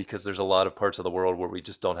low because there's a lot of parts of the world where we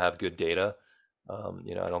just don't have good data.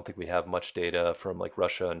 I don't think we have much data from like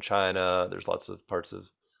Russia and China. There's lots of parts of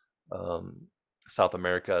um, South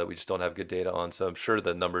America we just don't have good data on. So I'm sure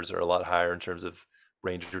the numbers are a lot higher in terms of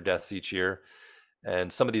ranger deaths each year.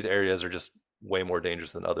 And some of these areas are just way more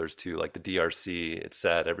dangerous than others too. Like the DRC, it's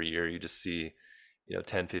sad every year you just see,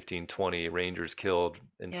 10, 15, 20 rangers killed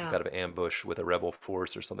in some Yeah. kind of ambush with a rebel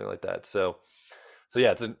force or something like that. So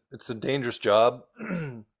yeah, it's a dangerous job.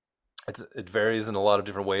 It varies in a lot of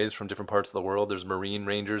different ways from different parts of the world. There's Marine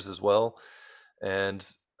Rangers as well, and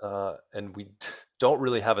we don't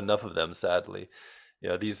really have enough of them, sadly.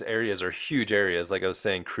 These areas are huge areas. Like I was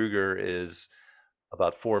saying, Kruger is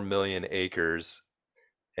about 4 million acres,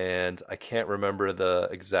 and I can't remember the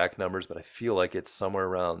exact numbers, but I feel like it's somewhere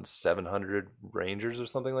around 700 rangers or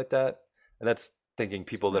something like that. And that's thinking It's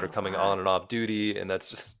people that not are a coming on lot. and off duty, and that's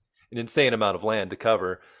just an insane amount of land to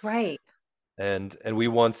cover. Right. And we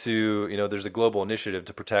want to, there's a global initiative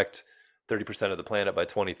to protect 30% of the planet by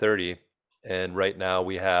 2030, and right now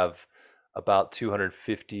we have about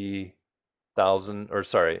 250,000, or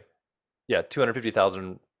sorry, yeah,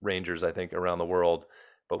 250,000 rangers, I think, around the world,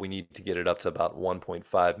 but we need to get it up to about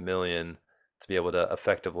 1.5 million to be able to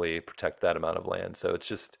effectively protect that amount of land. So it's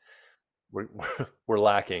just we're we're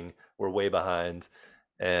lacking, we're way behind,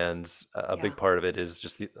 and a Yeah. big part of it is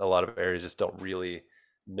just a lot of areas just don't really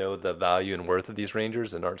know the value and worth of these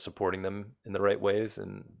rangers and aren't supporting them in the right ways.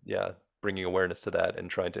 And yeah, bringing awareness to that and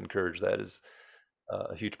trying to encourage that is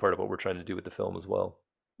a huge part of what we're trying to do with the film as well.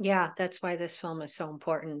 Yeah. That's why this film is so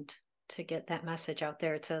important, to get that message out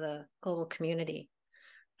there to the global community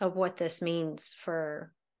of what this means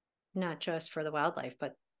for not just for the wildlife,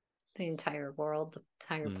 but the entire world, the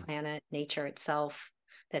entire Mm. planet, nature itself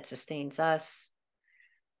that sustains us.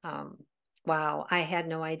 Um, wow. I had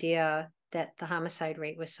no idea. that the homicide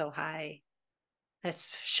rate was so high.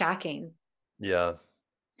 That's shocking. Yeah.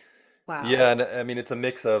 Wow. Yeah, and I mean it's a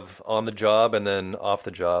mix of on the job and then off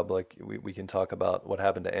the job. Like we can talk about what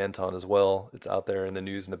happened to Anton as well. It's out there in the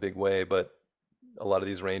news in a big way, but a lot of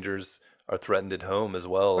these rangers are threatened at home as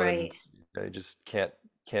well, and Right. you just can't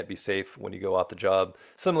be safe when you go off the job.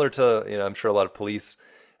 Similar to, I'm sure a lot of police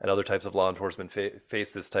and other types of law enforcement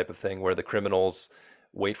face this type of thing where the criminals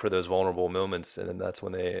wait for those vulnerable moments and then that's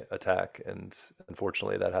when they attack. And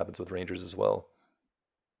unfortunately, that happens with rangers as well.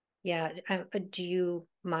 Yeah. Do you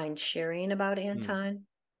mind sharing about Hmm. Anton?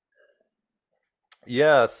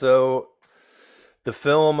 Yeah, so the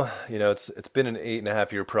film, it's been an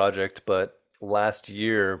 8.5 year project, but last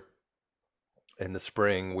year in the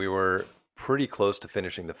spring, we were pretty close to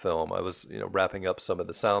finishing the film. I was, wrapping up some of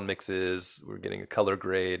the sound mixes. We were getting a color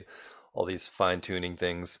grade, all these fine tuning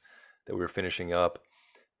things that we were finishing up.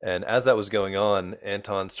 And as that was going on,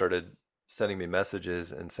 Anton started sending me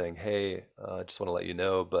messages and saying, "Hey, I just want to let you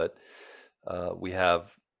know, but we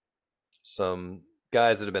have some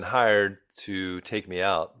guys that have been hired to take me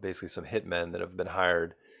out, basically some hitmen that have been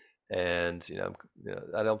hired. And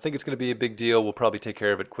I don't think it's going to be a big deal. We'll probably take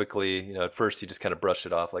care of it quickly." At first he just kind of brushed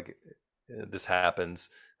it off like, this happens.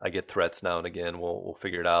 I get threats now and again. We'll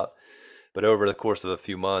figure it out." But over the course of a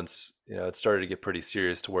few months, it started to get pretty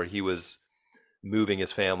serious to where he was moving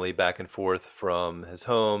his family back and forth from his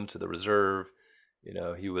home to the reserve.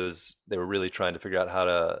 They were really trying to figure out how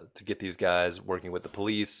to get these guys working with the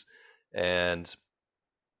police, and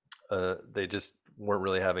they just weren't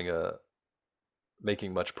really having a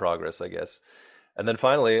making much progress, I guess. And then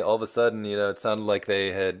finally, all of a sudden, it sounded like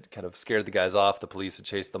they had kind of scared the guys off. The police had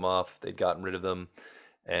chased them off. They'd gotten rid of them,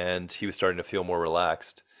 and he was starting to feel more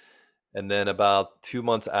relaxed. And then about 2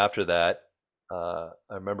 months after that, I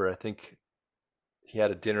remember, I think he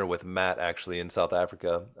had a dinner with Matt actually in South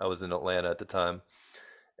Africa. I was in Atlanta at the time,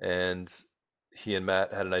 and he and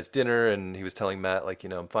Matt had a nice dinner, and he was telling Matt, like,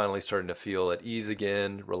 I'm finally starting to feel at ease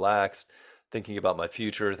again, relaxed, thinking about my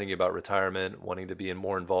future, thinking about retirement, wanting to be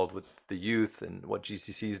more involved with the youth and what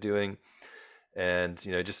GCC is doing. And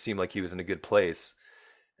it just seemed like he was in a good place.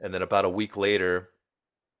 And then about a week later,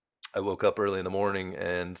 I woke up early in the morning,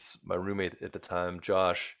 and my roommate at the time,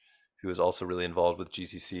 Josh, who was also really involved with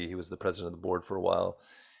GCC, he was the president of the board for a while.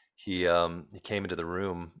 He came into the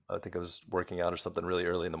room. I think I was working out or something really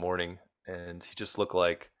early in the morning, and he just looked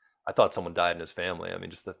like, I thought someone died in his family. I mean,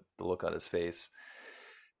 just the look on his face.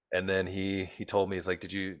 And then he told me, he's like,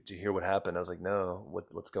 "Did you hear what happened?" I was like, "No,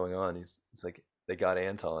 what's going on?" He's like, "They got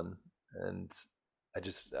Anton," and I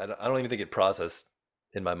don't even think it processed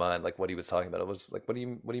in my mind like what he was talking about. It was like, what do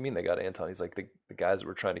you mean they got Anton? He's like, the guys that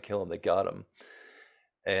were trying to kill him, they got him.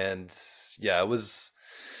 And yeah, it was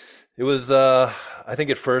I think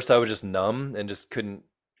at first I was just numb and just couldn't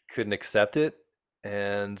accept it.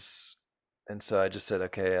 And and so I just said,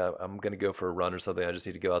 okay, I'm gonna go for a run or something. I just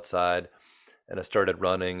need to go outside. And I started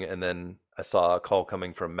running, and then I saw a call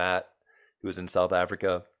coming from Matt, who was in South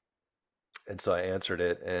Africa. And so I answered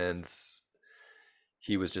it, and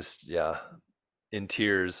he was just, yeah, in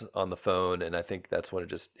tears on the phone. And I think that's when it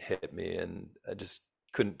just hit me, and I just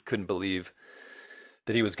couldn't believe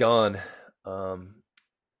that he was gone. Um,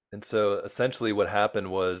 and so essentially what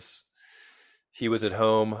happened was he was at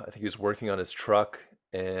home. I think he was working on his truck,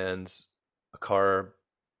 and a car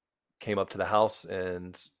came up to the house,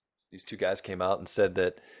 and these two guys came out and said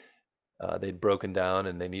that they'd broken down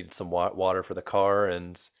and they needed some water for the car.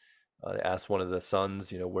 And they asked one of the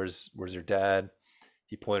sons, where's your dad?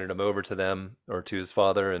 He pointed him over to them, or to his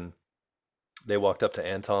father, and they walked up to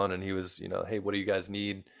Anton, and he was, "Hey, what do you guys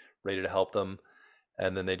need?" Ready to help them.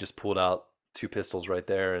 And then they just pulled out two pistols right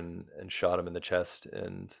there and shot him in the chest.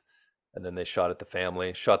 And then they shot at the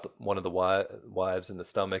family, shot one of the wives in the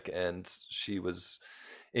stomach, and she was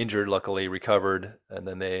injured, luckily recovered. And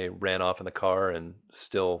then they ran off in the car and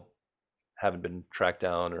still haven't been tracked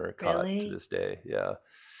down or caught to Really? this day. Yeah.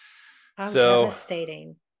 How So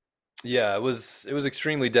devastating. yeah, it was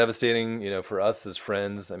extremely devastating, for us as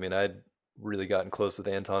friends. I mean, I'd really gotten close with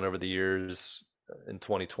Anton over the years. In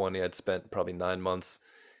 2020, I'd spent probably 9 months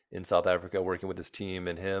in South Africa working with his team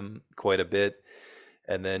and him quite a bit,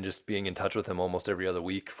 and then just being in touch with him almost every other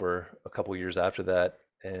week for a couple years after that.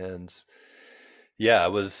 And yeah,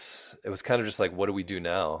 it was kind of just like, what do we do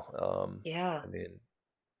now? Yeah. I mean,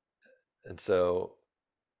 and so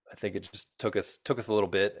I think it just took us a little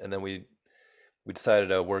bit, and then we decided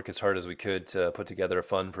to work as hard as we could to put together a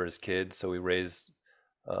fund for his kids. So we raised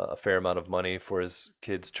a fair amount of money for his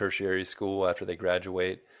kids' tertiary school after they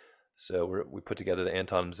graduate. So we put together the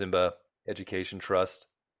Anton Mzimba Education Trust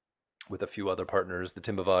with a few other partners, the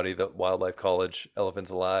Timbavati, the Wildlife College,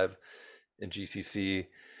 Elephants Alive, in GCC,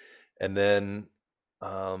 and then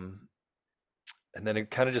um, and then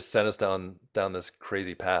it kind of just sent us down this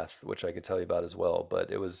crazy path, which I could tell you about as well.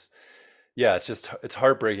 But it was, yeah, it's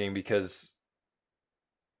heartbreaking because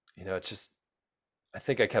it's just I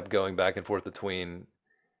think I kept going back and forth between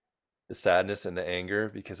the sadness and the anger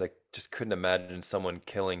because I just couldn't imagine someone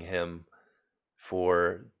killing him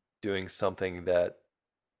for doing something that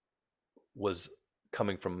was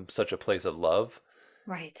coming from such a place of love.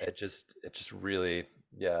 Right. It just really,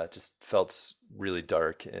 yeah, it just felt really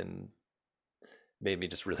dark and made me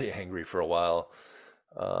just really angry for a while.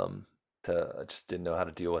 Um, I just didn't know how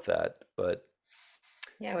to deal with that. But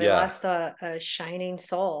Yeah, we yeah, lost a shining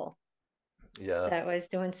soul yeah, that was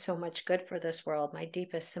doing so much good for this world. My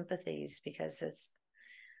deepest sympathies, because it's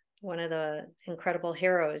one of the incredible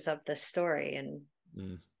heroes of the story, and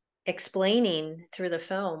mm, explaining through the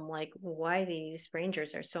film like why these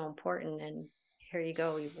rangers are so important. And here you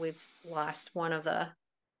go, we've lost one of the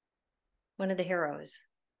heroes.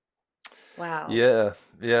 Wow. yeah,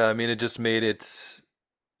 yeah. I mean, it just made it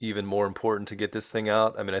even more important to get this thing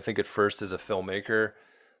out. I mean, I think at first as a filmmaker,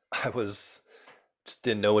 I was just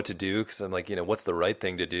didn't know what to do because I'm like, what's the right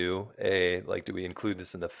thing to do? Like, do we include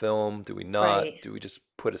this in the film? Do we not? Right. Do we just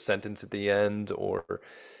put a sentence at the end? Or,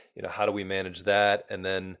 how do we manage that? And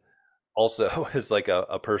then also, as like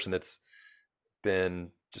a person that's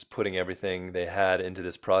been just putting everything they had into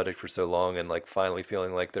this project for so long and like finally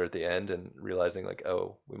feeling like they're at the end and realizing like,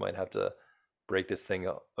 oh, we might have to break this thing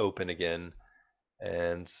open again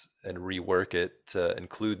and rework it to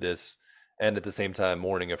include this, and at the same time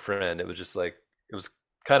mourning a friend. It was just like it was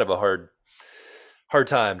kind of a hard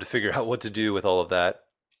time to figure out what to do with all of that.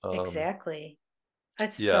 um Exactly.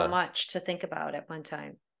 That's so yeah, much to think about at one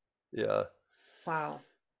time. yeah, Wow.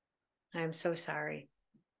 I'm so sorry.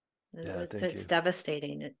 yeah, thank It's you.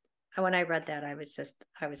 devastating. When I read that, I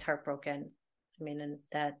was heartbroken. I mean, and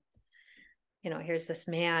that, here's this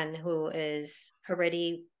man who is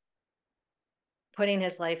already putting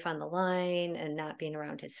his life on the line and not being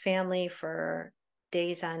around his family for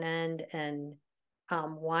days on end, and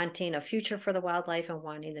wanting a future for the wildlife and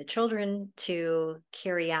wanting the children to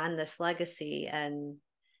carry on this legacy. And,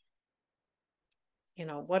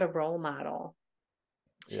 what a role model.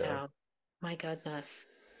 Yeah, Yeah. My goodness.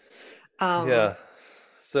 yeah. Um,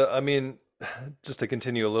 So I mean, just to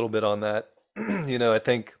continue a little bit on that, I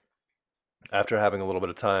think after having a little bit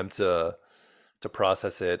of time to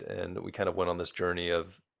process it, and we kind of went on this journey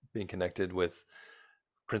of being connected with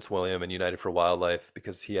Prince William and United for Wildlife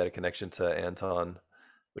because he had a connection to Anton,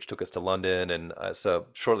 which took us to London. And so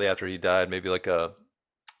shortly after he died, maybe like a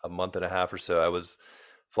month and a half or so, I was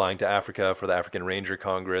flying to Africa for the African Ranger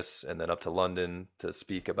Congress and then up to London to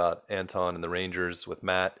speak about Anton and the Rangers with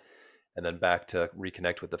Matt, and then back to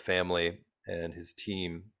reconnect with the family and his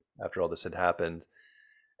team after all this had happened.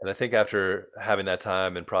 And I think after having that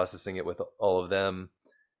time and processing it with all of them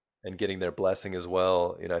and getting their blessing as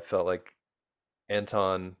well, I felt like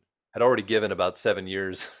Anton had already given about 7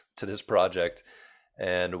 years to this project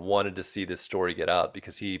and wanted to see this story get out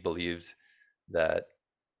because he believed that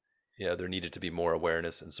there needed to be more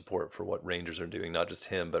awareness and support for what rangers are doing, not just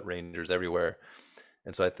him, but rangers everywhere.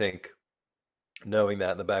 And so I think knowing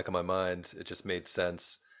that in the back of my mind, it just made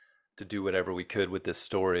sense to do whatever we could with this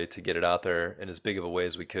story to get it out there in as big of a way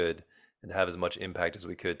as we could and have as much impact as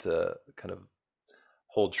we could to kind of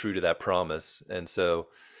hold true to that promise. And so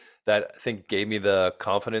that I think gave me the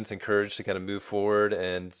confidence and courage to kind of move forward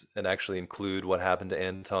and actually include what happened to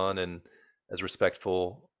Anton in as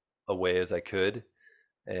respectful a way as I could.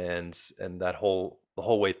 And the whole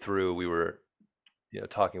way through we were,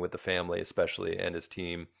 talking with the family especially and his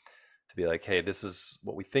team to be like, hey, this is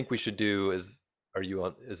what we think we should do. Does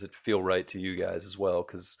it feel right to you guys as well?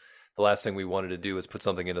 Because the last thing we wanted to do is put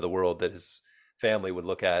something into the world that his family would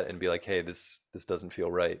look at and be like, hey, this doesn't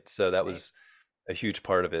feel right. So that right. was a huge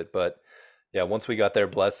part of it. But yeah, once we got their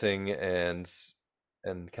blessing and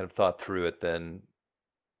kind of thought through it, then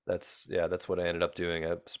that's what I ended up doing.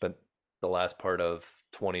 I spent the last part of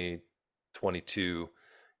 2022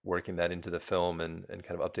 working that into the film and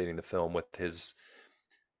kind of updating the film with his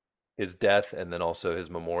death and then also his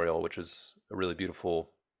memorial, which was a really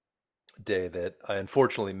beautiful day that I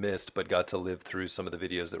unfortunately missed, but got to live through some of the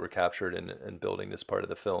videos that were captured and building this part of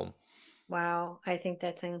the film. Wow. I think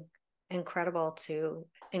that's incredible to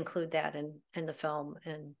include that in the film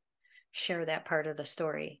and share that part of the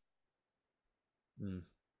story. Mm.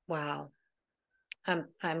 Wow. I'm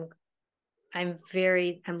I'm I'm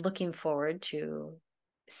looking forward to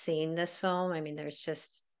seeing this film. I mean, there's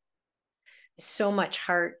just so much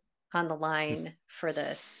heart on the line for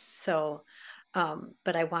this. So,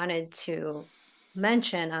 but I wanted to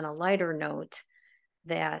mention on a lighter note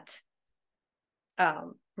that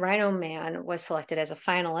Rhino Man was selected as a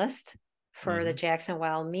finalist for the Hmm. Jackson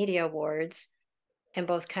Wild Media Awards in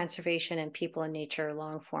both conservation and people and nature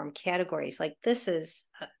long form categories. Like this is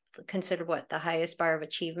considered what the highest bar of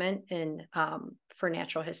achievement in for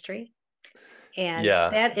natural history, and Yeah,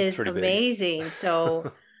 that it's is pretty big. amazing.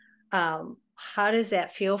 So, how does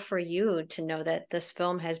that feel for you to know that this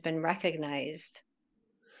film has been recognized?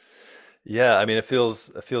 Yeah, I mean, it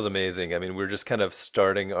feels amazing. I mean, we're just kind of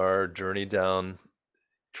starting our journey down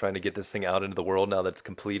trying to get this thing out into the world now that it's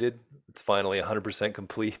completed. It's finally 100%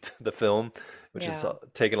 complete, the film, which has Yeah,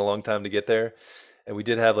 taken a long time to get there. And we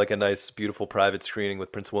did have like a nice, beautiful private screening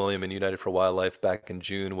with Prince William and United for Wildlife back in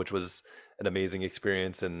June, which was an amazing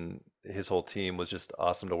experience. And his whole team was just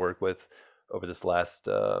awesome to work with over this last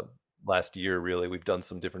year. Really, we've done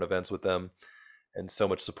some different events with them, and so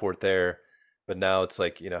much support there. But now it's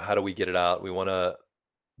like, how do we get it out? We want to,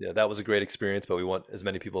 that was a great experience, but we want as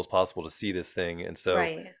many people as possible to see this thing. And so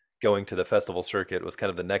right. going to the festival circuit was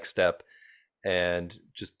kind of the next step. And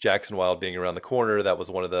just Jackson Wild being around the corner, that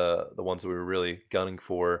was one of the ones that we were really gunning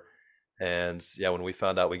for. And yeah, when we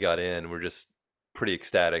found out we got in, we're just pretty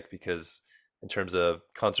ecstatic because in terms of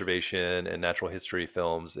conservation and natural history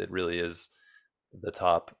films, it really is the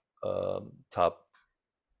top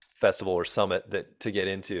festival or summit that to get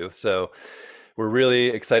into. So we're really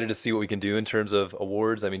excited to see what we can do in terms of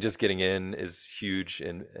awards. I mean, just getting in is huge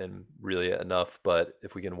and really enough. But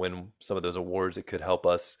if we can win some of those awards, it could help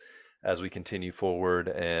us as we continue forward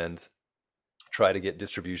and try to get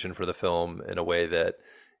distribution for the film in a way that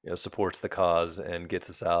supports the cause and gets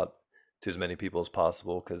us out to as many people as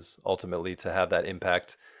possible. Because ultimately, to have that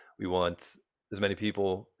impact, we want as many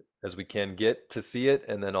people as we can get to see it,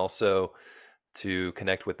 and then also to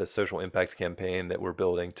connect with the social impact campaign that we're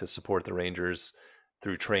building to support the Rangers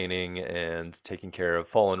through training and taking care of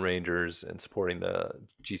fallen Rangers and supporting the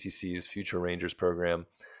GCC's Future Rangers program.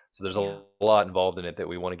 So there's Yeah. a lot involved in it that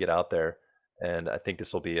we want to get out there. And I think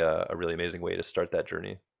this will be a really amazing way to start that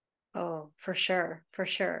journey. Oh, for sure, for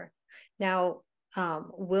sure. Now,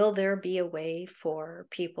 will there be a way for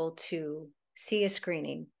people to see a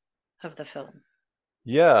screening of the film?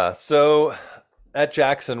 Yeah. So at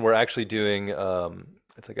Jackson, we're actually doing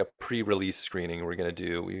it's like a pre-release screening we're going to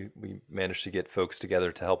do. We managed to get folks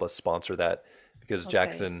together to help us sponsor that because Okay.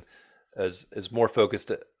 Jackson is more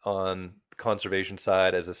focused on the conservation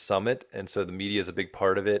side as a summit, and so the media is a big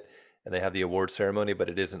part of it. And they have the award ceremony, but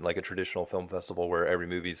it isn't like a traditional film festival where every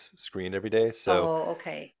movie's screened every day. So Oh,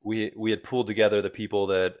 okay. we had pulled together the people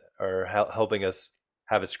that are helping us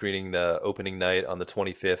have a screening the opening night on the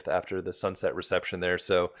 25th after the sunset reception there.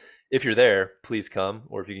 So if you're there, please come,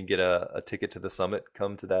 or if you can get a ticket to the summit,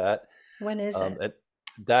 come to that. When is it? And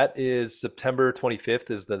that is September 25th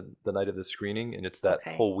is the night of the screening, and it's that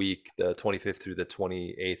Okay. whole week, the 25th through the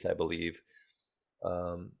 28th, I believe,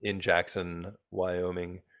 in Jackson,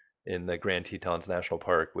 Wyoming, in the Grand Tetons National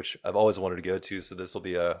Park, which I've always wanted to go to. So this will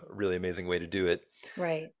be a really amazing way to do it.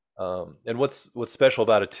 Right. And what's special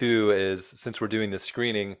about it too is since we're doing this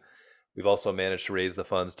screening, we've also managed to raise the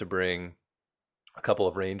funds to bring a couple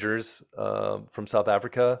of rangers from South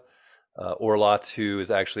Africa. Orlot, who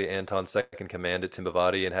is actually Anton's second command at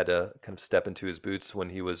Timbavati and had to kind of step into his boots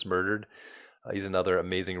when he was murdered. He's another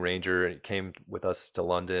amazing ranger and he came with us to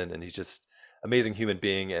London, and he's just amazing human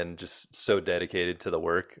being and just so dedicated to the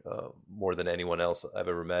work, more than anyone else I've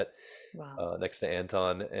ever met, Wow. next to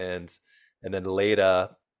Anton. And then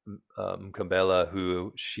Leda Kambela,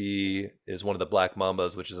 who she is one of the Black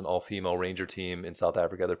Mambas, which is an all-female ranger team in South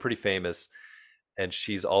Africa. They're pretty famous, and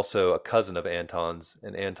she's also a cousin of Anton's.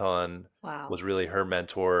 And Anton Wow. was really her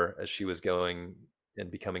mentor as she was going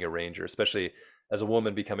and becoming a ranger. Especially as a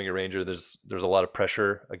woman becoming a ranger, there's a lot of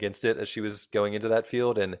pressure against it as she was going into that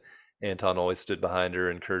field, and Anton always stood behind her,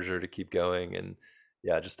 encouraged her to keep going, and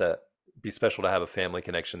yeah, just to be special to have a family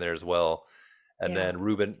connection there as well. And Yeah. then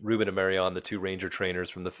Ruben and Marion, the two ranger trainers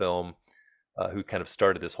from the film, who kind of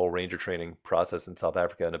started this whole ranger training process in South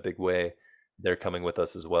Africa in a big way, they're coming with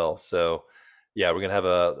us as well. So yeah, we're gonna have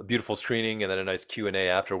a beautiful screening and then a nice Q&A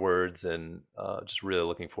afterwards, and just really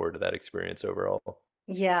looking forward to that experience overall.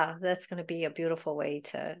 Yeah, that's going to be a beautiful way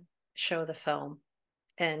to show the film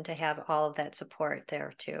and to have all of that support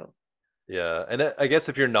there too. Yeah, and I guess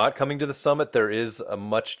if you're not coming to the summit, there is a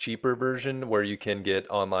much cheaper version where you can get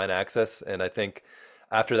online access. And I think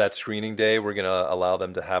after that screening day, we're gonna allow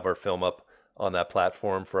them to have our film up on that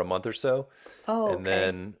platform for a month or so, Oh, and okay.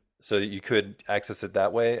 then so you could access it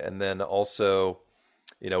that way. And then also,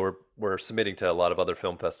 we're submitting to a lot of other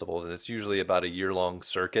film festivals, and it's usually about a year long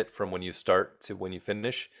circuit from when you start to when you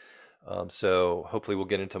finish. So hopefully we'll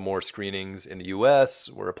get into more screenings in the US.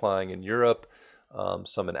 We're applying in Europe,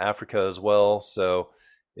 some in Africa as well. So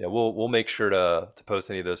we'll make sure to post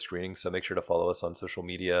any of those screenings. So make sure to follow us on social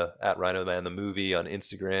media at Rhino Man the Movie on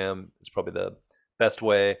Instagram. It's probably the best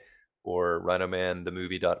way, or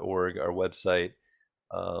rhinomanthemovie.org, our website.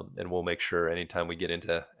 And we'll make sure anytime we get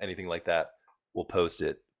into anything like that, we'll post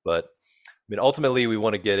it. But I mean, ultimately, we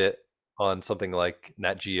want to get it on something like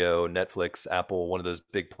Nat Geo, Netflix, Apple, one of those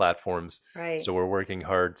big platforms. Right. So we're working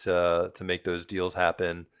hard to make those deals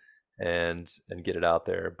happen and get it out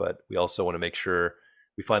there. But we also want to make sure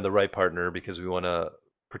we find the right partner, because we want to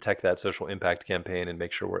protect that social impact campaign and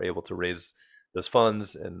make sure we're able to raise those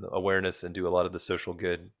funds and awareness and do a lot of the social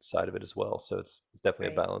good side of it as well. So it's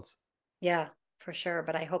definitely a Right. balance. Yeah, for sure.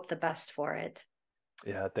 But I hope the best for it.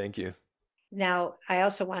 Yeah, thank you. Now, I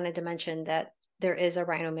also wanted to mention that there is a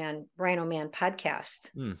Rhino Man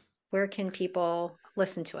podcast. Hmm. Where can people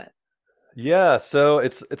listen to it? Yeah, so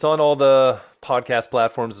it's on all the podcast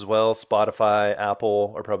platforms as well. Spotify,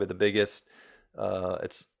 Apple are probably the biggest.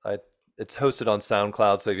 It's hosted on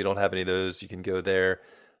SoundCloud, so if you don't have any of those, you can go there.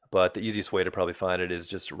 But the easiest way to probably find it is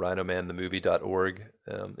just rhinomanthemovie.org.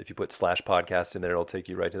 If you put slash podcast in there, it'll take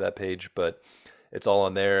you right to that page. But it's all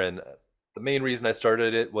on there. And the main reason I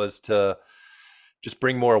started it was to just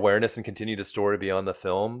bring more awareness and continue the story beyond the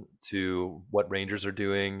film to what rangers are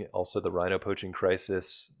doing, also the rhino poaching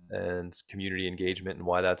crisis and community engagement and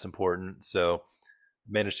why that's important. So,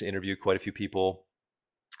 managed to interview quite a few people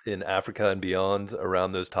in Africa and beyond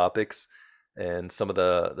around those topics, and some of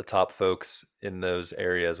the top folks in those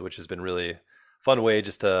areas, which has been really fun way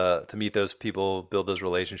just to meet those people, build those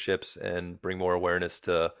relationships, and bring more awareness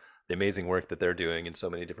to the amazing work that they're doing in so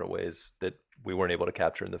many different ways that we weren't able to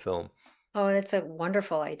capture in the film. Oh, that's a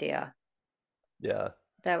wonderful idea. Yeah.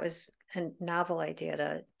 That was a novel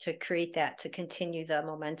idea to create that, to continue the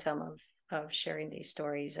momentum of sharing these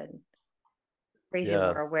stories and raising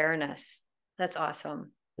Yeah. more awareness. That's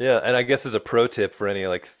awesome. Yeah, and I guess as a pro tip for any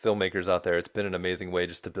like filmmakers out there, it's been an amazing way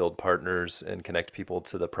just to build partners and connect people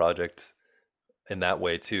to the project in that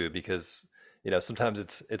way too, because sometimes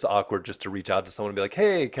it's awkward just to reach out to someone and be like,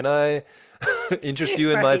 "Hey, can I interest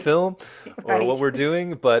you in my Right. film or what Right. we're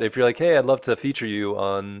doing?" But if you're like, "Hey, I'd love to feature you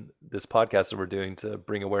on this podcast that we're doing to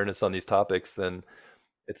bring awareness on these topics," then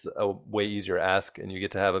it's a way easier ask, and you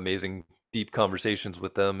get to have amazing deep conversations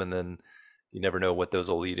with them, and then you never know what those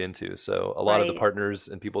will lead into. So a lot of the Right. partners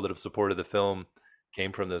and people that have supported the film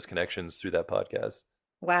came from those connections through that podcast.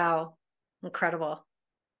 Wow. Incredible.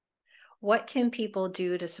 What can people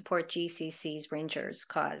do to support GCC's Rangers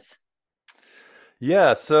cause?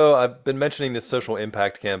 Yeah, so I've been mentioning this social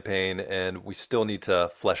impact campaign, and we still need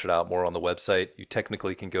to flesh it out more on the website. You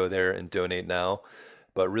technically can go there and donate now,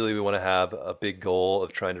 but really we want to have a big goal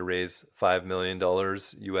of trying to raise $5 million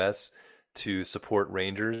US to support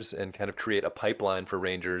Rangers and kind of create a pipeline for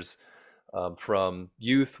Rangers, from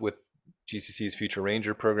youth with GCC's Future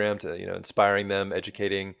Ranger program to inspiring them,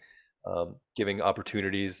 educating, giving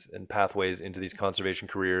opportunities and pathways into these conservation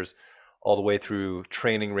careers, all the way through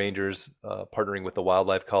training rangers, partnering with the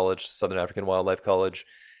Wildlife College, Southern African Wildlife College,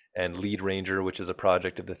 and Lead Ranger, which is a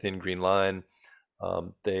project of the Thin Green Line.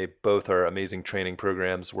 They both are amazing training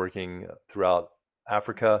programs working throughout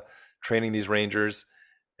Africa, training these rangers.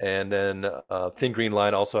 And then Thin Green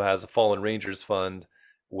Line also has a Fallen Rangers Fund,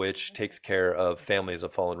 which takes care of families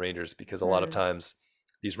of fallen rangers, because a lot of Mm, times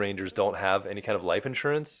these rangers don't have any kind of life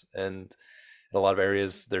insurance, and in a lot of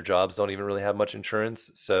areas their jobs don't even really have much insurance.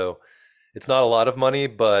 So it's not a lot of money,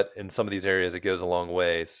 but in some of these areas it goes a long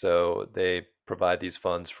way. So they provide these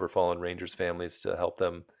funds for fallen rangers families to help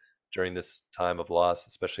them during this time of loss,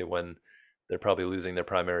 especially when they're probably losing their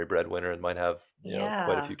primary breadwinner and might have quite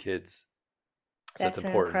a yeah, few kids. So it's that's an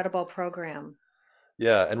important. incredible program.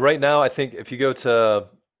 Yeah, and right now I think if you go to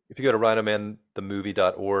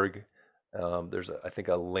rhinomanthemovie.org, there's I think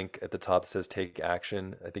a link at the top that says take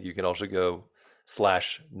action. I think you can also go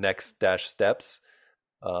slash next dash steps.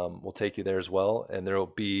 Will take you there as well, and there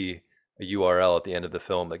will be a URL at the end of the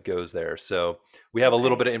film that goes there. So we have a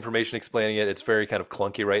little Okay. bit of information explaining it. It's very kind of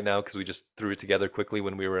clunky right now because we just threw it together quickly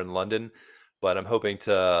when we were in London, but I'm hoping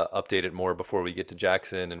to update it more before we get to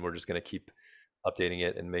Jackson, and we're just going to keep updating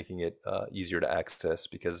it and making it easier to access,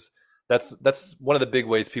 because that's one of the big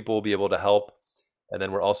ways people will be able to help. And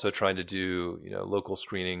then we're also trying to do local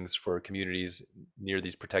screenings for communities near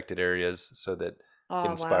these protected areas, so that we can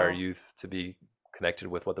Oh, inspire wow. youth to be connected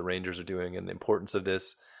with what the Rangers are doing and the importance of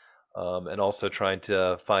this, and also trying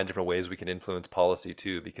to find different ways we can influence policy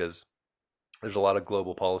too, because there's a lot of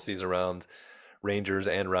global policies around Rangers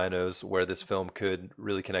and rhinos where this film could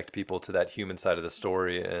really connect people to that human side of the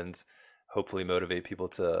story. And hopefully motivate people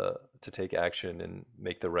to take action and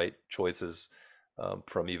make the right choices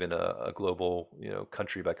from even a global,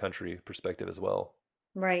 country by country perspective as well.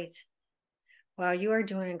 Right. Well, you are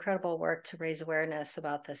doing incredible work to raise awareness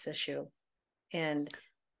about this issue. And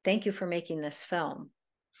thank you for making this film.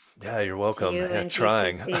 Yeah, you're To welcome. you Yeah, and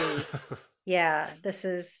trying. GCC. Yeah, this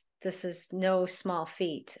is no small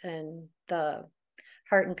feat, and the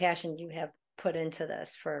heart and passion you have put into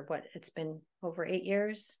this for what it's been over 8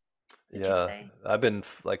 years, did you Yeah, say? I've been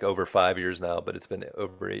like over 5 years now, but it's been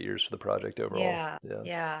over 8 years for the project overall. Yeah, Yeah.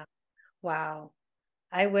 yeah. Wow.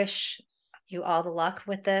 I wish you all the luck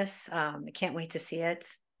with this. I can't wait to see it.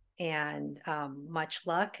 And much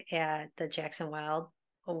luck at the Jackson Wild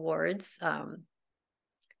Awards.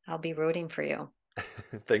 I'll be rooting for you.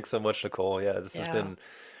 Thanks so much, Nicole. Yeah, this has Yeah. been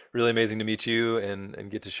really amazing to meet you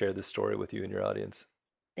and get to share this story with you and your audience.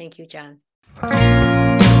 Thank you, John.